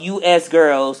called US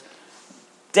Girls.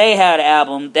 They had an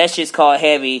album. That shit's called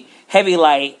Heavy. Heavy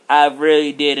Light. I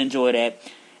really did enjoy that.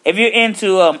 If you're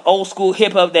into old school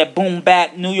hip hop, that boom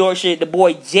bap New York shit, the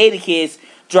boy Jadakiss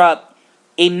dropped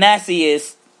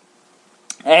Ignatius.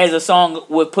 It has a song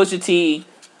with Pusha T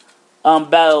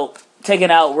about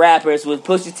taking out rappers, with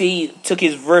Pusha T took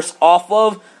his verse off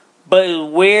of. But it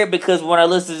was weird because when I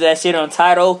listened to that shit on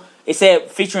Tidal, it said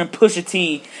featuring Pusha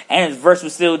T and his verse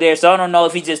was still there. So I don't know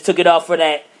if he just took it off for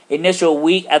that initial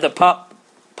week after Pop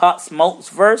Smoke's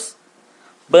verse.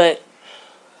 But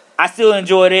I still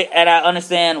enjoyed it, and I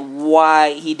understand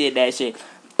why he did that shit.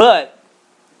 But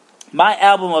my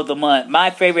album of the month,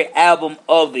 my favorite album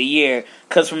of the year,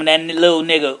 comes from that little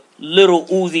nigga, Lil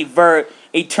Uzi Vert,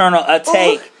 Eternal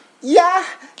Atake. Ooh, yeah,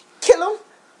 kill him.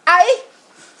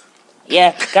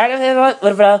 Yeah, gotta give it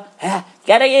below.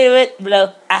 Gotta give it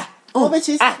below. Oh,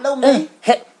 bitches, low me.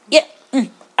 Yeah.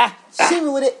 See me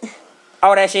with it.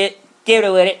 All that shit. Give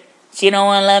it with it. She don't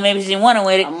want to love me, but she want to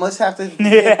with I it. must have to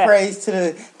give praise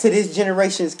to this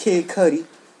generation's Kid Cudi.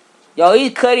 Yo,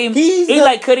 he's Cudi. He's the-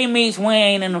 like Cudi meets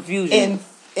Wayne in the fusion.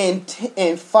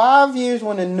 In 5 years,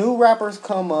 when the new rappers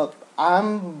come up,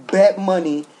 I'm bet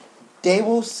money they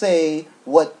will say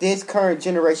what this current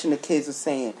generation of kids are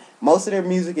saying. Most of their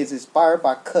music is inspired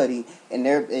by Cudi,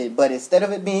 but instead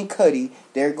of it being Cudi,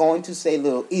 they're going to say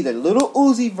either Lil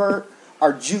Uzi Vert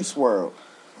or Juice WRLD.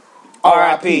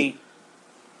 R.I.P.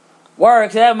 Word,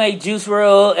 'cause that made Juice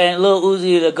WRLD and Lil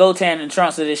Uzi the Gotan and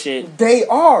Trunks of this shit. They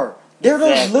are. They're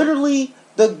Exactly. literally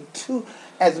the two.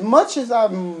 As much as I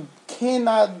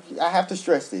have to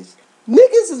stress this.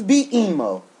 Niggas is be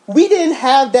emo. We didn't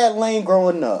have that lane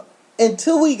growing up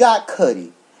until we got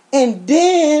Cudi. And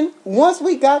then, once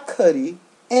we got Cudi,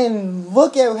 and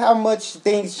look at how much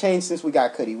things changed since we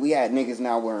got Cudi. We had niggas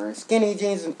now wearing skinny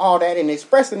jeans and all that and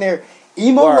expressing their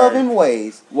emo-loving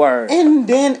ways. Word. And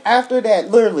then after that,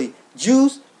 literally,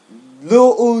 Juice,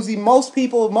 Lil Uzi,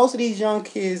 most of these young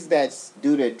kids that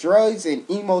do the drugs and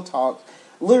emo talk,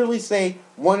 literally say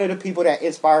one of the people that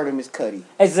inspired them is Cudi.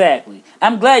 Exactly.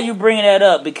 I'm glad you bringing that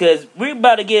up because we're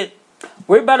about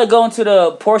to go into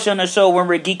the portion of the show when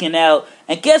we're geeking out.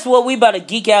 And guess what we about to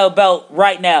geek out about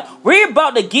right now? We're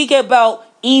about to geek about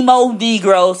emo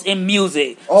Negroes in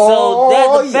music. So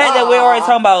that's the fact that we're already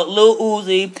talking about Lil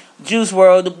Uzi, Juice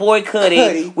WRLD, the boy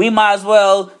Cudi. We might as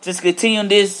well just continue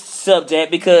this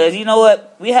subject because you know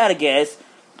what? We had a guest.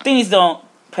 Things don't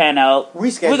pan out.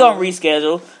 We're going to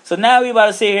reschedule. So now we're about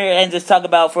to sit here and just talk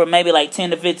about for maybe like 10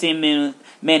 to 15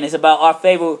 minutes about our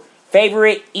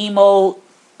favorite emo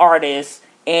artists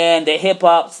and the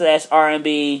hip-hop /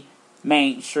 R&B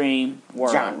mainstream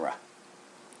world. Genre.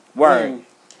 Word. And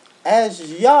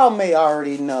as y'all may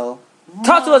already know,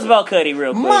 Talk to us about Cudi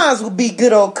real quick. mine's will be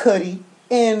good old Cudi.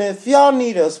 And if y'all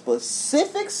need a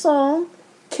specific song,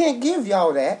 can't give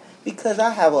y'all that because I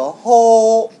have a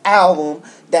whole album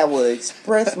that will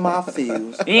express my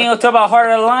feels. You ain't gonna talk about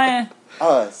Heart of the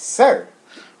Lion? Sir,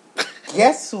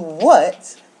 guess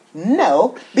what?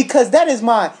 No, because that is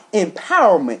my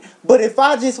empowerment. But if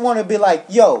I just want to be like,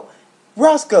 yo,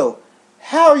 Roscoe,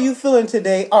 how are you feeling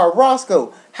today? Or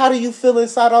Roscoe, how do you feel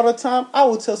inside all the time? I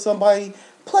will tell somebody,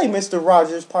 play Mr.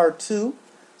 Rogers Part 2,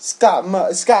 Scott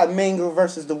Mingle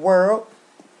versus the World,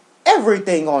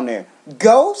 everything on there.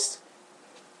 Ghost?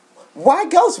 Why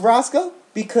Ghost, Roscoe?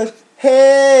 Because,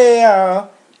 hey,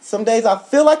 some days I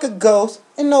feel like a ghost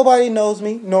and nobody knows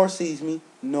me, nor sees me,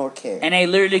 nor cares. And they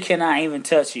literally cannot even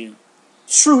touch you.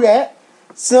 True that.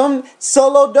 Some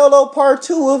Solo Dolo Part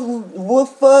 2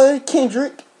 with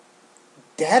Kendrick.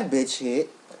 That bitch hit.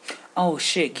 Oh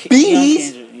shit.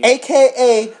 Bees, Yeah.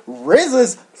 a.k.a.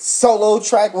 RZA's solo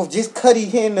track with just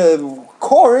Cudi in the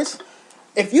chorus.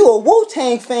 If you a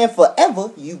Wu-Tang fan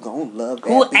forever, you gon' love that.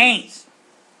 Who Bees. ain't?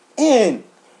 And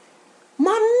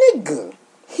my nigga,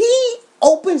 he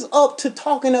opens up to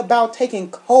talking about taking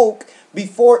coke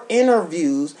before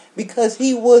interviews because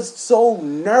he was so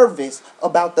nervous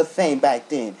about the fame back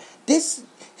then.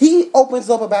 He opens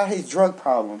up about his drug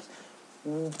problems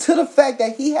to the fact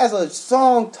that he has a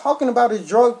song talking about his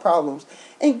drug problems,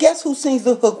 and guess who sings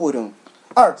the hook with him?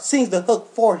 Or sings the hook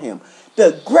for him?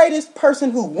 The greatest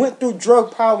person who went through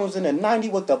drug problems in the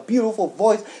 90s with a beautiful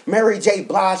voice, Mary J.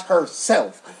 Blige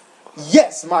herself.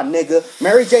 Yes, my nigga,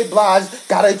 Mary J. Blige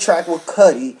got a track with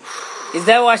Cudi. Is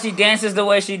that why she dances the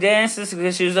way she dances?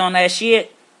 Because she was on that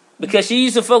shit? Because she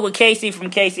used to fuck with Casey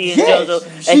from Casey and Yes,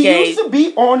 JoJo. she used to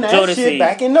be on that Jodeci. shit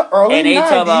back in the early 90s. And they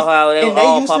talk about how they were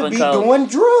all used to popping be coke. doing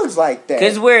drugs like that.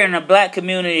 Because we're in a black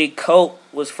community, coke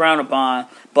was frowned upon,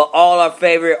 but all our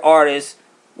favorite artists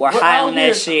were high out on here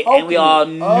that shit, and we all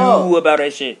coking. knew about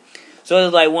that shit. So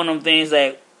it's like one of them things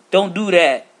like, don't do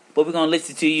that, but we're gonna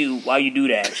listen to you while you do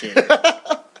that shit.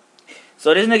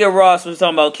 So this nigga Ross was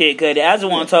talking about Kid Cudi. I just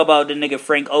want to talk about the nigga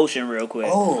Frank Ocean real quick.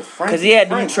 Oh, Frank. Because he had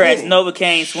them tracks, Ocean.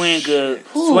 Novocaine,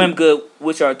 Swim Good,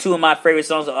 which are two of my favorite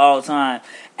songs of all time.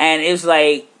 And it was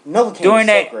like, Novocaine during was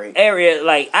that so great. area,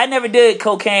 like, I never did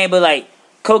cocaine, but like,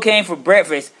 cocaine for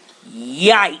breakfast,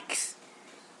 yikes.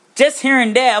 Just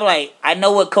hearing that, I'm like, I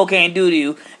know what cocaine do to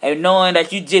you. And knowing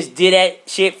that you just did that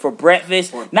shit for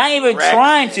breakfast, not even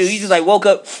trying to, you just like woke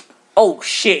up, oh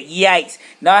shit, yikes.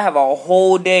 Now I have a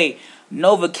whole day.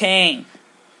 Novocaine.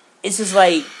 It's just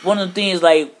like one of the things,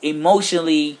 like,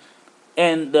 emotionally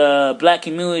in the black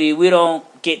community, we don't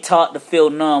get taught to feel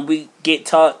numb. We get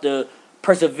taught to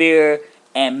persevere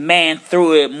and man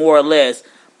through it, more or less.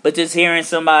 But just hearing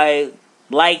somebody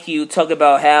like you talk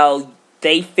about how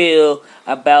they feel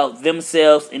about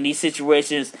themselves in these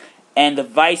situations and the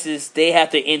vices they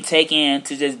have to intake in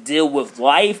to just deal with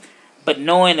life, but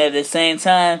knowing that at the same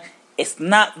time, it's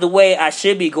not the way I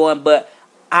should be going, but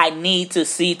I need to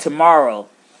see tomorrow.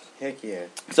 Heck yeah.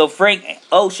 So Frank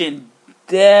Ocean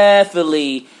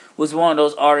definitely was one of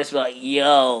those artists like,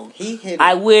 yo, He hit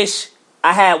I it. wish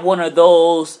I had one of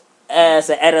those as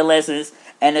an adolescent.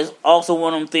 And it's also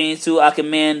one of them things too, I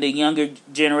commend the younger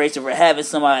generation for having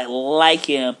somebody like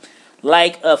him,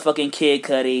 like a fucking Kid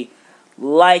Cudi,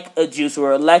 like a Juice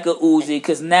WRLD, like a Uzi,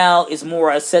 because now it's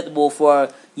more acceptable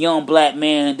for young black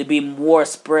men to be more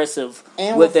expressive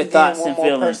And with their forgetting thoughts one and more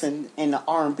feelings. person in the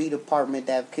R&B department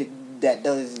that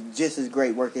does just as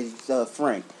great work as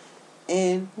Frank,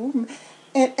 and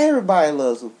everybody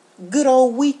loves him. Good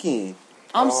old Weeknd.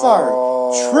 I'm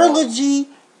sorry, Trilogy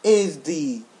is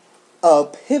the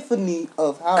epiphany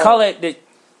of how. Call it the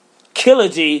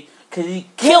Killogy, because he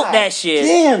killed God that shit.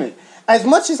 Damn it! As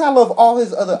much as I love all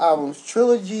his other albums,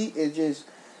 Trilogy is just.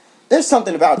 There's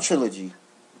something about Trilogy.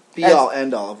 Be all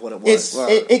end all of what it was.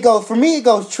 It goes for me. It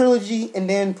goes Trilogy and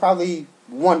then probably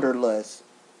Wonderlust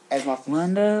as my.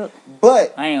 Wonder.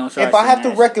 But I ain't gonna start if I have to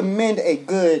saying that. recommend a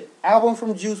good album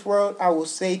from Juice WRLD, I will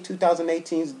say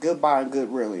 2018's Goodbye and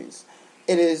Good Riddance.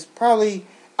 It is probably,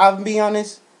 I'll be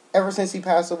honest, ever since he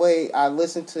passed away, I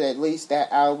listened to at least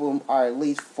that album or at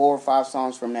least 4 or 5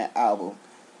 songs from that album.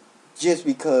 Just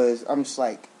because I'm just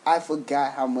like, I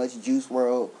forgot how much Juice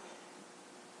WRLD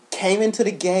came into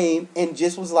the game and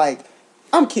just was like,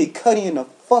 I'm Kid Cudi the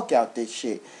fuck out this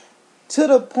shit. To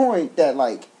the point that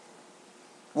like,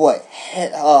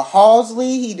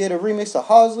 Halsey, he did a remix of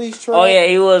Halsey's track. Oh yeah,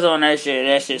 he was on that shit.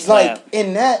 That shit slapped. Like,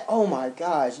 in that, oh my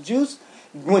gosh.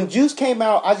 When Juice came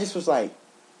out, I just was like,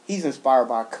 he's inspired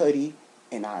by Cudi,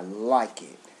 and I like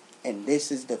it. And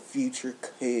this is the future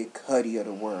Kid Cudi of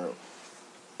the world.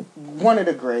 One of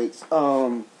the greats.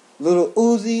 Little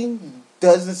Uzi,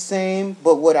 does the same,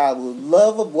 but what I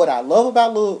love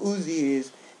about Lil Uzi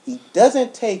is he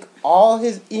doesn't take all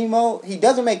his emo. He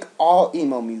doesn't make all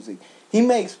emo music. He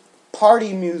makes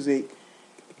party music.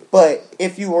 But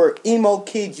if you were an emo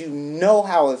kid, you know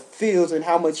how it feels and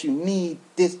how much you need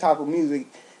this type of music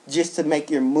just to make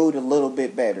your mood a little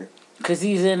bit better. Cause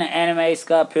he's in the anime,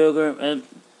 Scott Pilgrim, and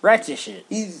ratchet shit.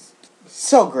 He's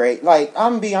so great. Like,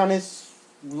 I'm gonna be honest,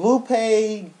 Lupe,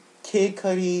 Kid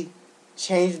Cudi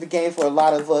changed the game for a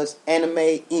lot of us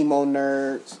anime emo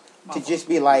nerds to just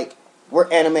be like, we're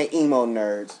anime emo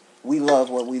nerds. We love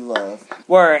what we love.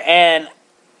 Word. And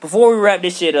before we wrap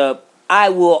this shit up, I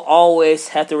will always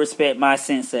have to respect my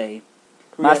sensei,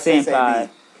 my senpai.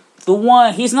 The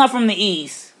one, he's not from the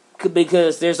East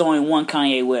because there's only one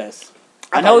Kanye West.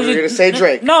 I know you were going to say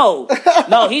Drake. No,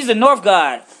 he's the North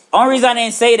God. Only reason I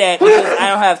didn't say that because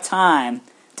I don't have time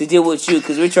to deal with you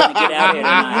because we're trying to get out here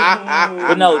tonight.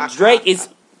 But no, Drake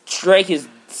is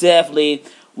definitely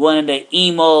one of the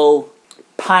emo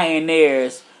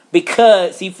pioneers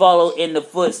because he followed in the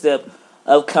footsteps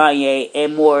of Kanye,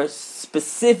 and more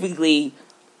specifically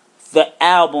the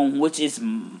album, which is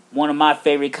one of my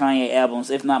favorite Kanye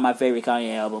albums, if not my favorite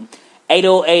Kanye album,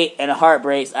 808 and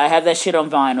Heartbreaks. I have that shit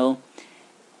on vinyl.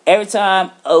 Every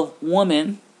time a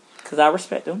woman, because I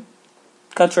respect them,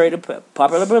 contrary to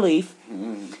popular belief,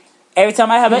 every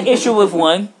time I have an issue with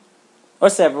one or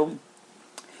several,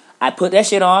 I put that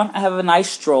shit on. I have a nice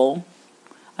stroll,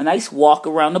 a nice walk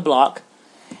around the block,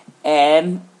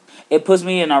 and it puts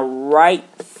me in a right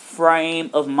frame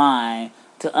of mind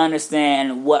to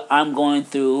understand what I'm going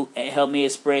through and help me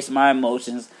express my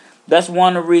emotions. That's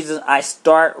one of the reasons I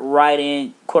start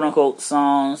writing quote-unquote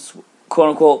songs,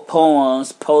 quote-unquote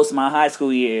poems post my high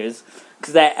school years,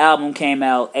 because that album came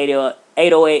out,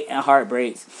 808 and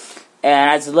Heartbreaks, and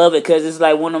I just love it because it's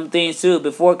like one of them things too.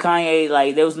 Before Kanye,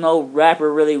 like, there was no rapper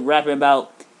really rapping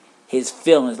about his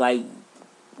feelings. Like,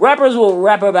 rappers will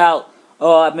rap about,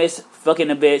 oh, I miss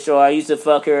fucking a bitch, or I used to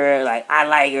fuck her, like, I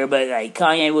like her, but like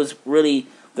Kanye was really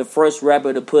the first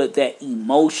rapper to put that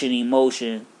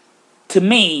emotion to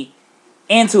me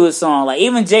into a song. Like,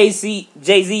 even Jay-Z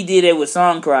did it with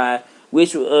Song Cry,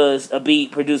 which was a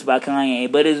beat produced by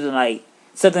Kanye, but it was like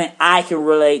something I can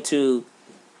relate to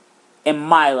in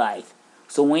my life.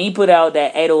 So when he put out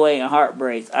that 808 and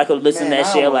Heartbreaks, I could listen to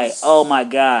that shit like, oh my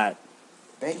God.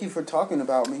 Thank you for talking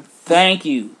about me. Thank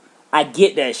you. I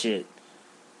get that shit.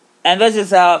 And that's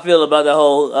just how I feel about the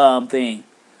whole thing.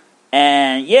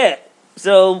 And yeah,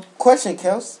 so... Question,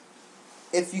 Kels.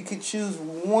 If you could choose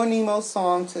one emo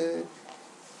song to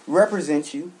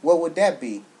represent you, what would that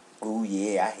be? Oh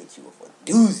yeah, I hit you with a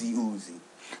doozy Uzi.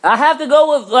 I have to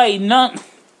go with, like, none...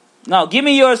 No, give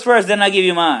me yours first, then I give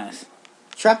you mine.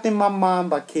 Trapped in My Mind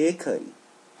by Kid Cudi.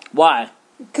 Why?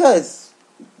 Because,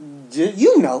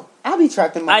 you know, I be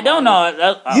trapped in my mind. I don't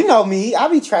know. You know me. I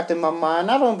be trapped in my mind.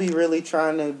 I don't be really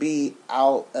trying to be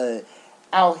out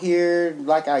here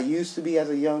like I used to be as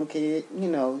a young kid. You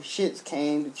know, shits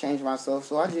came to change myself,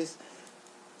 so I just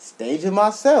stayed to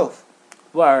myself.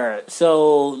 Word.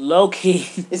 So, low-key...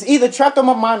 It's either Trapped in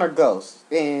My Mind or Ghost.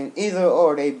 And either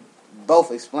or, they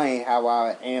both explain how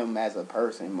I am as a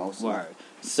person, mostly. Word.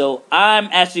 So, I'm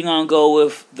actually going to go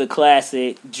with the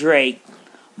classic Drake,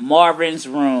 Marvin's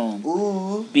Room.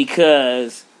 Ooh.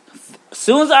 Because as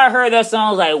soon as I heard that song, I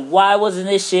was like, why wasn't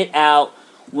this shit out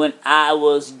when I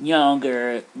was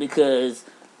younger? Because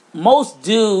most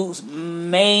dudes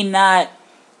may not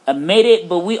admit it,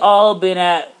 but we all been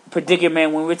at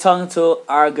predicament when we're talking to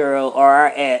our girl or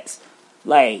our ex.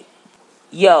 Like,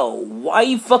 yo, why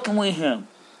you fucking with him?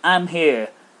 I'm here.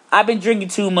 I've been drinking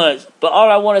too much, but all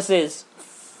I want to say is,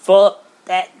 fuck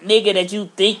that nigga that you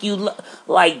think you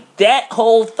like. That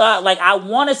whole thought, like, I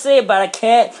want to say it, but I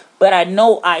can't. But I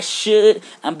know I should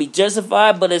and be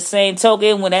justified. But at the same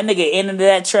token, when that nigga ended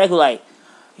that track, like,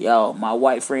 yo, my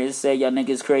white friends said y'all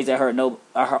niggas crazy. I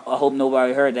hope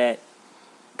nobody heard that.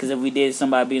 Because if we did,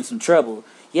 somebody be in some trouble.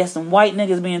 Yes, some white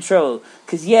niggas be in trouble.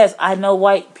 Because yes, I know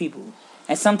white people.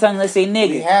 And sometimes they say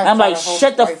nigga. I'm like,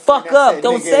 shut the fuck up.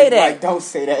 Don't say that. Like, don't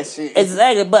say that shit.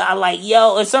 Exactly. But I like,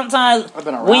 yo, and sometimes... I've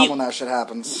been around when that shit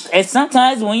happens. And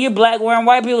sometimes when you're black wearing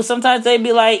white people, sometimes they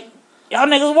be like, y'all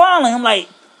niggas wilding. I'm like,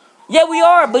 yeah, we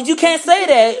are, but you can't say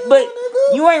that. But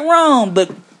you ain't wrong. But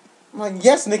I'm like,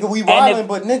 yes, nigga, we wilding,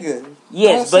 but nigga.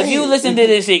 Yes, but if you listen to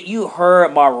this shit, you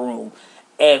heard Marvin's Room.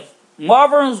 If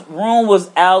Marvin's Room was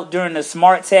out during the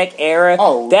Smart Tech era,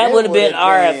 that would have been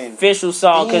our official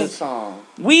song. Because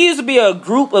we used to be a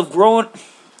group of grown...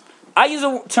 I use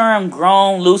the term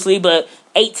grown loosely, but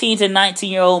 18 to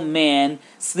 19-year-old men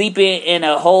sleeping in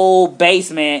a whole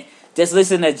basement just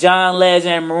listening to John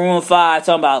Legend and Maroon 5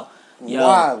 talking about, Yo,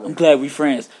 Wildin'. I'm glad we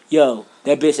friends. Yo,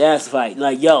 that bitch ass fight.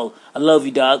 Like, yo, I love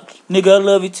you, dog. Nigga, I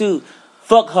love you too.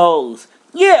 Fuck hoes.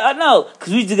 Yeah, I know.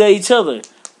 Because we just got each other.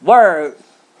 Word.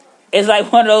 It's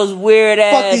like one of those weird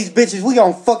ass... Fuck these bitches. We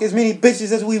gonna fuck as many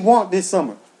bitches as we want this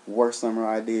summer. Worst summer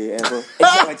idea ever.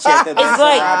 It's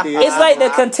like the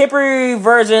contemporary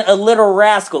version of Little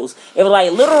Rascals. If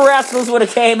like Little Rascals would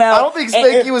have came out, I don't think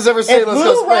Spanky was ever saying let's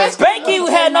go spank. Spanky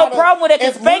had no problem with it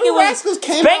because Spanky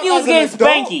was getting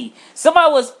Spanky.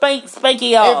 Somebody was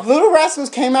Spanky off. If Little Rascals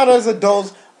came out as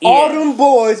adults, all them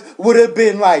boys would have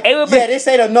been like, this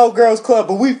ain't a no girls club,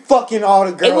 but we fucking all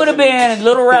the girls. It would have been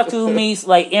Little Rascals meets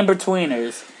like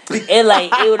In-Betweeners.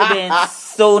 It would have been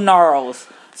so gnarls.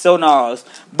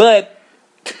 But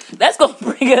that's gonna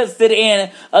bring us to the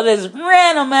end of this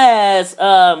random ass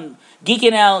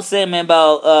geeking out segment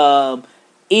about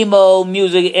emo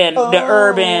music and the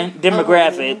urban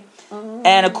demographic.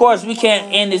 And of course, we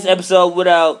can't end this episode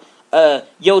without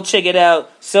yo, check it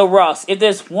out. So Ross, if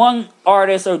there's one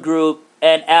artist or group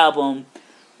and album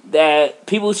that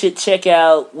people should check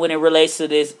out when it relates to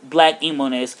this black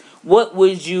emo-ness, what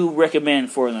would you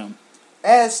recommend for them?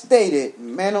 As stated,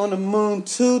 Man on the Moon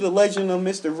 2, The Legend of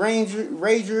Mr.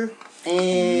 Rager,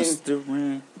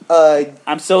 and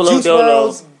I'm Solo Juice Dolo.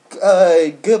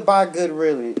 WRLD's Goodbye, Good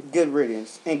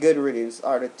Riddance, and Good Riddance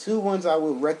are the two ones I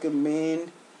would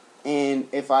recommend. And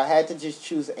if I had to just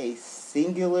choose a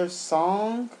singular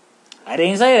song, I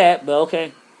didn't say that, but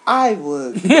okay. I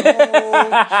would go...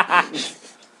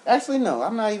 Actually, no,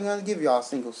 I'm not even going to give y'all a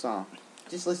single song.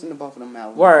 Just listen to both of them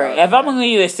albums. Word. If I'm going to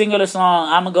give you a singular song,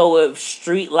 I'm going to go with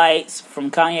Street Lights from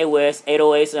Kanye West,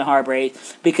 808s and Heartbreak,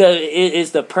 because it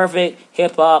is the perfect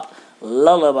hip-hop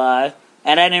lullaby.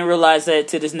 And I didn't realize that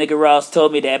till this nigga Ross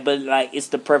told me that, but like it's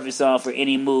the perfect song for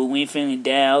any mood. We ain't feeling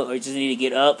down or just need to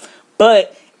get up.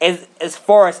 But as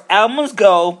far as albums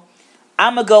go,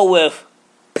 I'm going to go with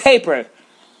Paper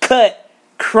Cut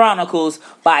Chronicles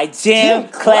by Gym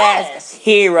Class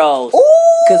Heroes.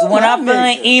 Because when I'm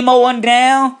feeling emo and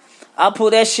down, I'll put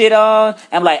that shit on.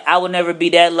 I'm like, I would never be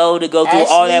that low to go through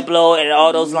all that blow and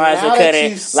all those lines are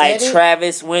cutting. Like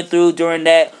Travis went through during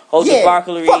that whole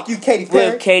debauchery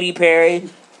with Katy Perry.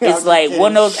 It's like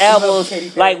one of those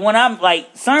albums. Like when I'm like,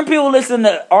 certain people listen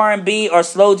to R&B or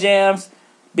slow jams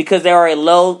because they're already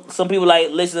low. Some people like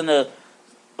listen to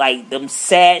like them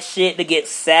sad shit to get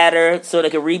sadder so they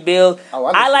can rebuild.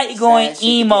 I like going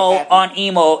emo on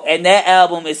emo, and that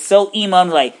album is so emo. I'm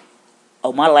like,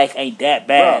 oh, my life ain't that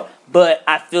bad, but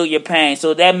I feel your pain.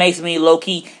 So that makes me low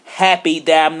key happy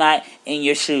that I'm not in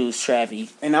your shoes,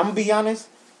 Travi. And I'm gonna be honest,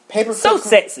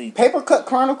 sexy. Paper Cut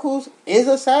Chronicles is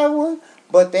a sad one,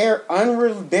 but their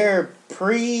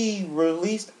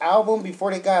pre-released album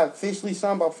before they got officially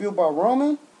signed by Fueled by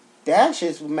Roman, that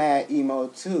shit's mad emo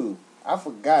too. I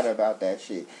forgot about that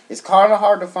shit. It's kind of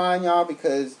hard to find, y'all,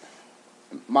 because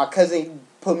my cousin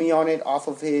put me on it off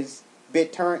of his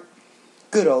BitTorrent.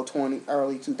 Good old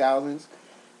early 2000s.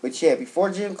 But yeah, before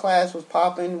Gym Class was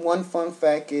popping, one fun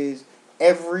fact is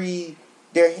every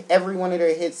one of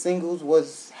their hit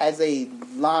singles has a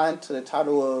line to the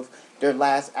title of their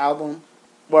last album.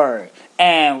 Word.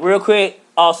 And real quick,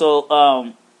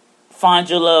 also, Find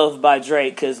Your Love by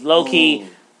Drake, because low-key...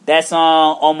 That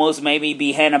song almost made me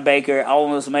be Hannah Baker. I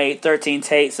almost made 13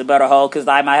 takes about a hoe because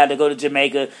I might have to go to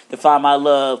Jamaica to find my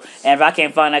love. And if I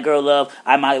can't find that girl love,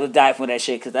 I might have died for that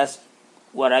shit because that's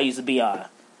what I used to be on.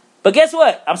 But guess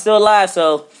what? I'm still alive,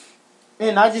 so...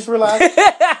 And I just realized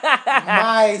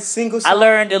my single song... I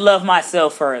learned to love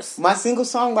myself first. My single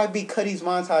song might be Cuddy's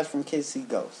Montage from Kids See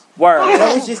Ghosts. Word.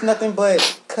 That was just nothing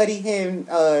but Cuddy him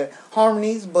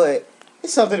harmonies, but...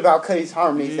 It's something about Cuddy's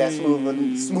harmonies that smooth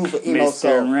emo Mr.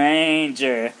 soul.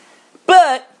 Ranger.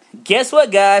 But, guess what,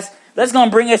 guys? That's going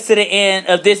to bring us to the end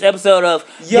of this episode of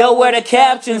Yo, Where the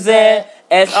Captions At?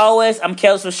 As always, I'm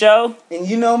Kels for Show. And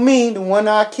you know me, the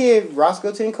one-eyed kid,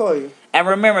 Roscoe Tinkoya. And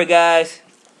remember, guys.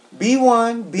 Be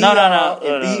one, be all,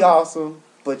 and be awesome.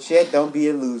 But yet, don't be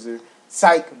a loser.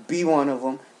 Psych, be one of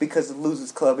them. Because the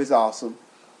Losers Club is awesome.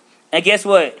 And guess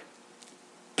what?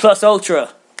 Plus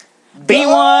Ultra. Be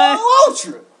one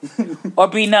Ultra. or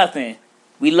be nothing.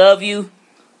 We love you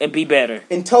and be better.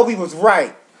 And Toby was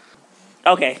right.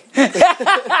 Okay.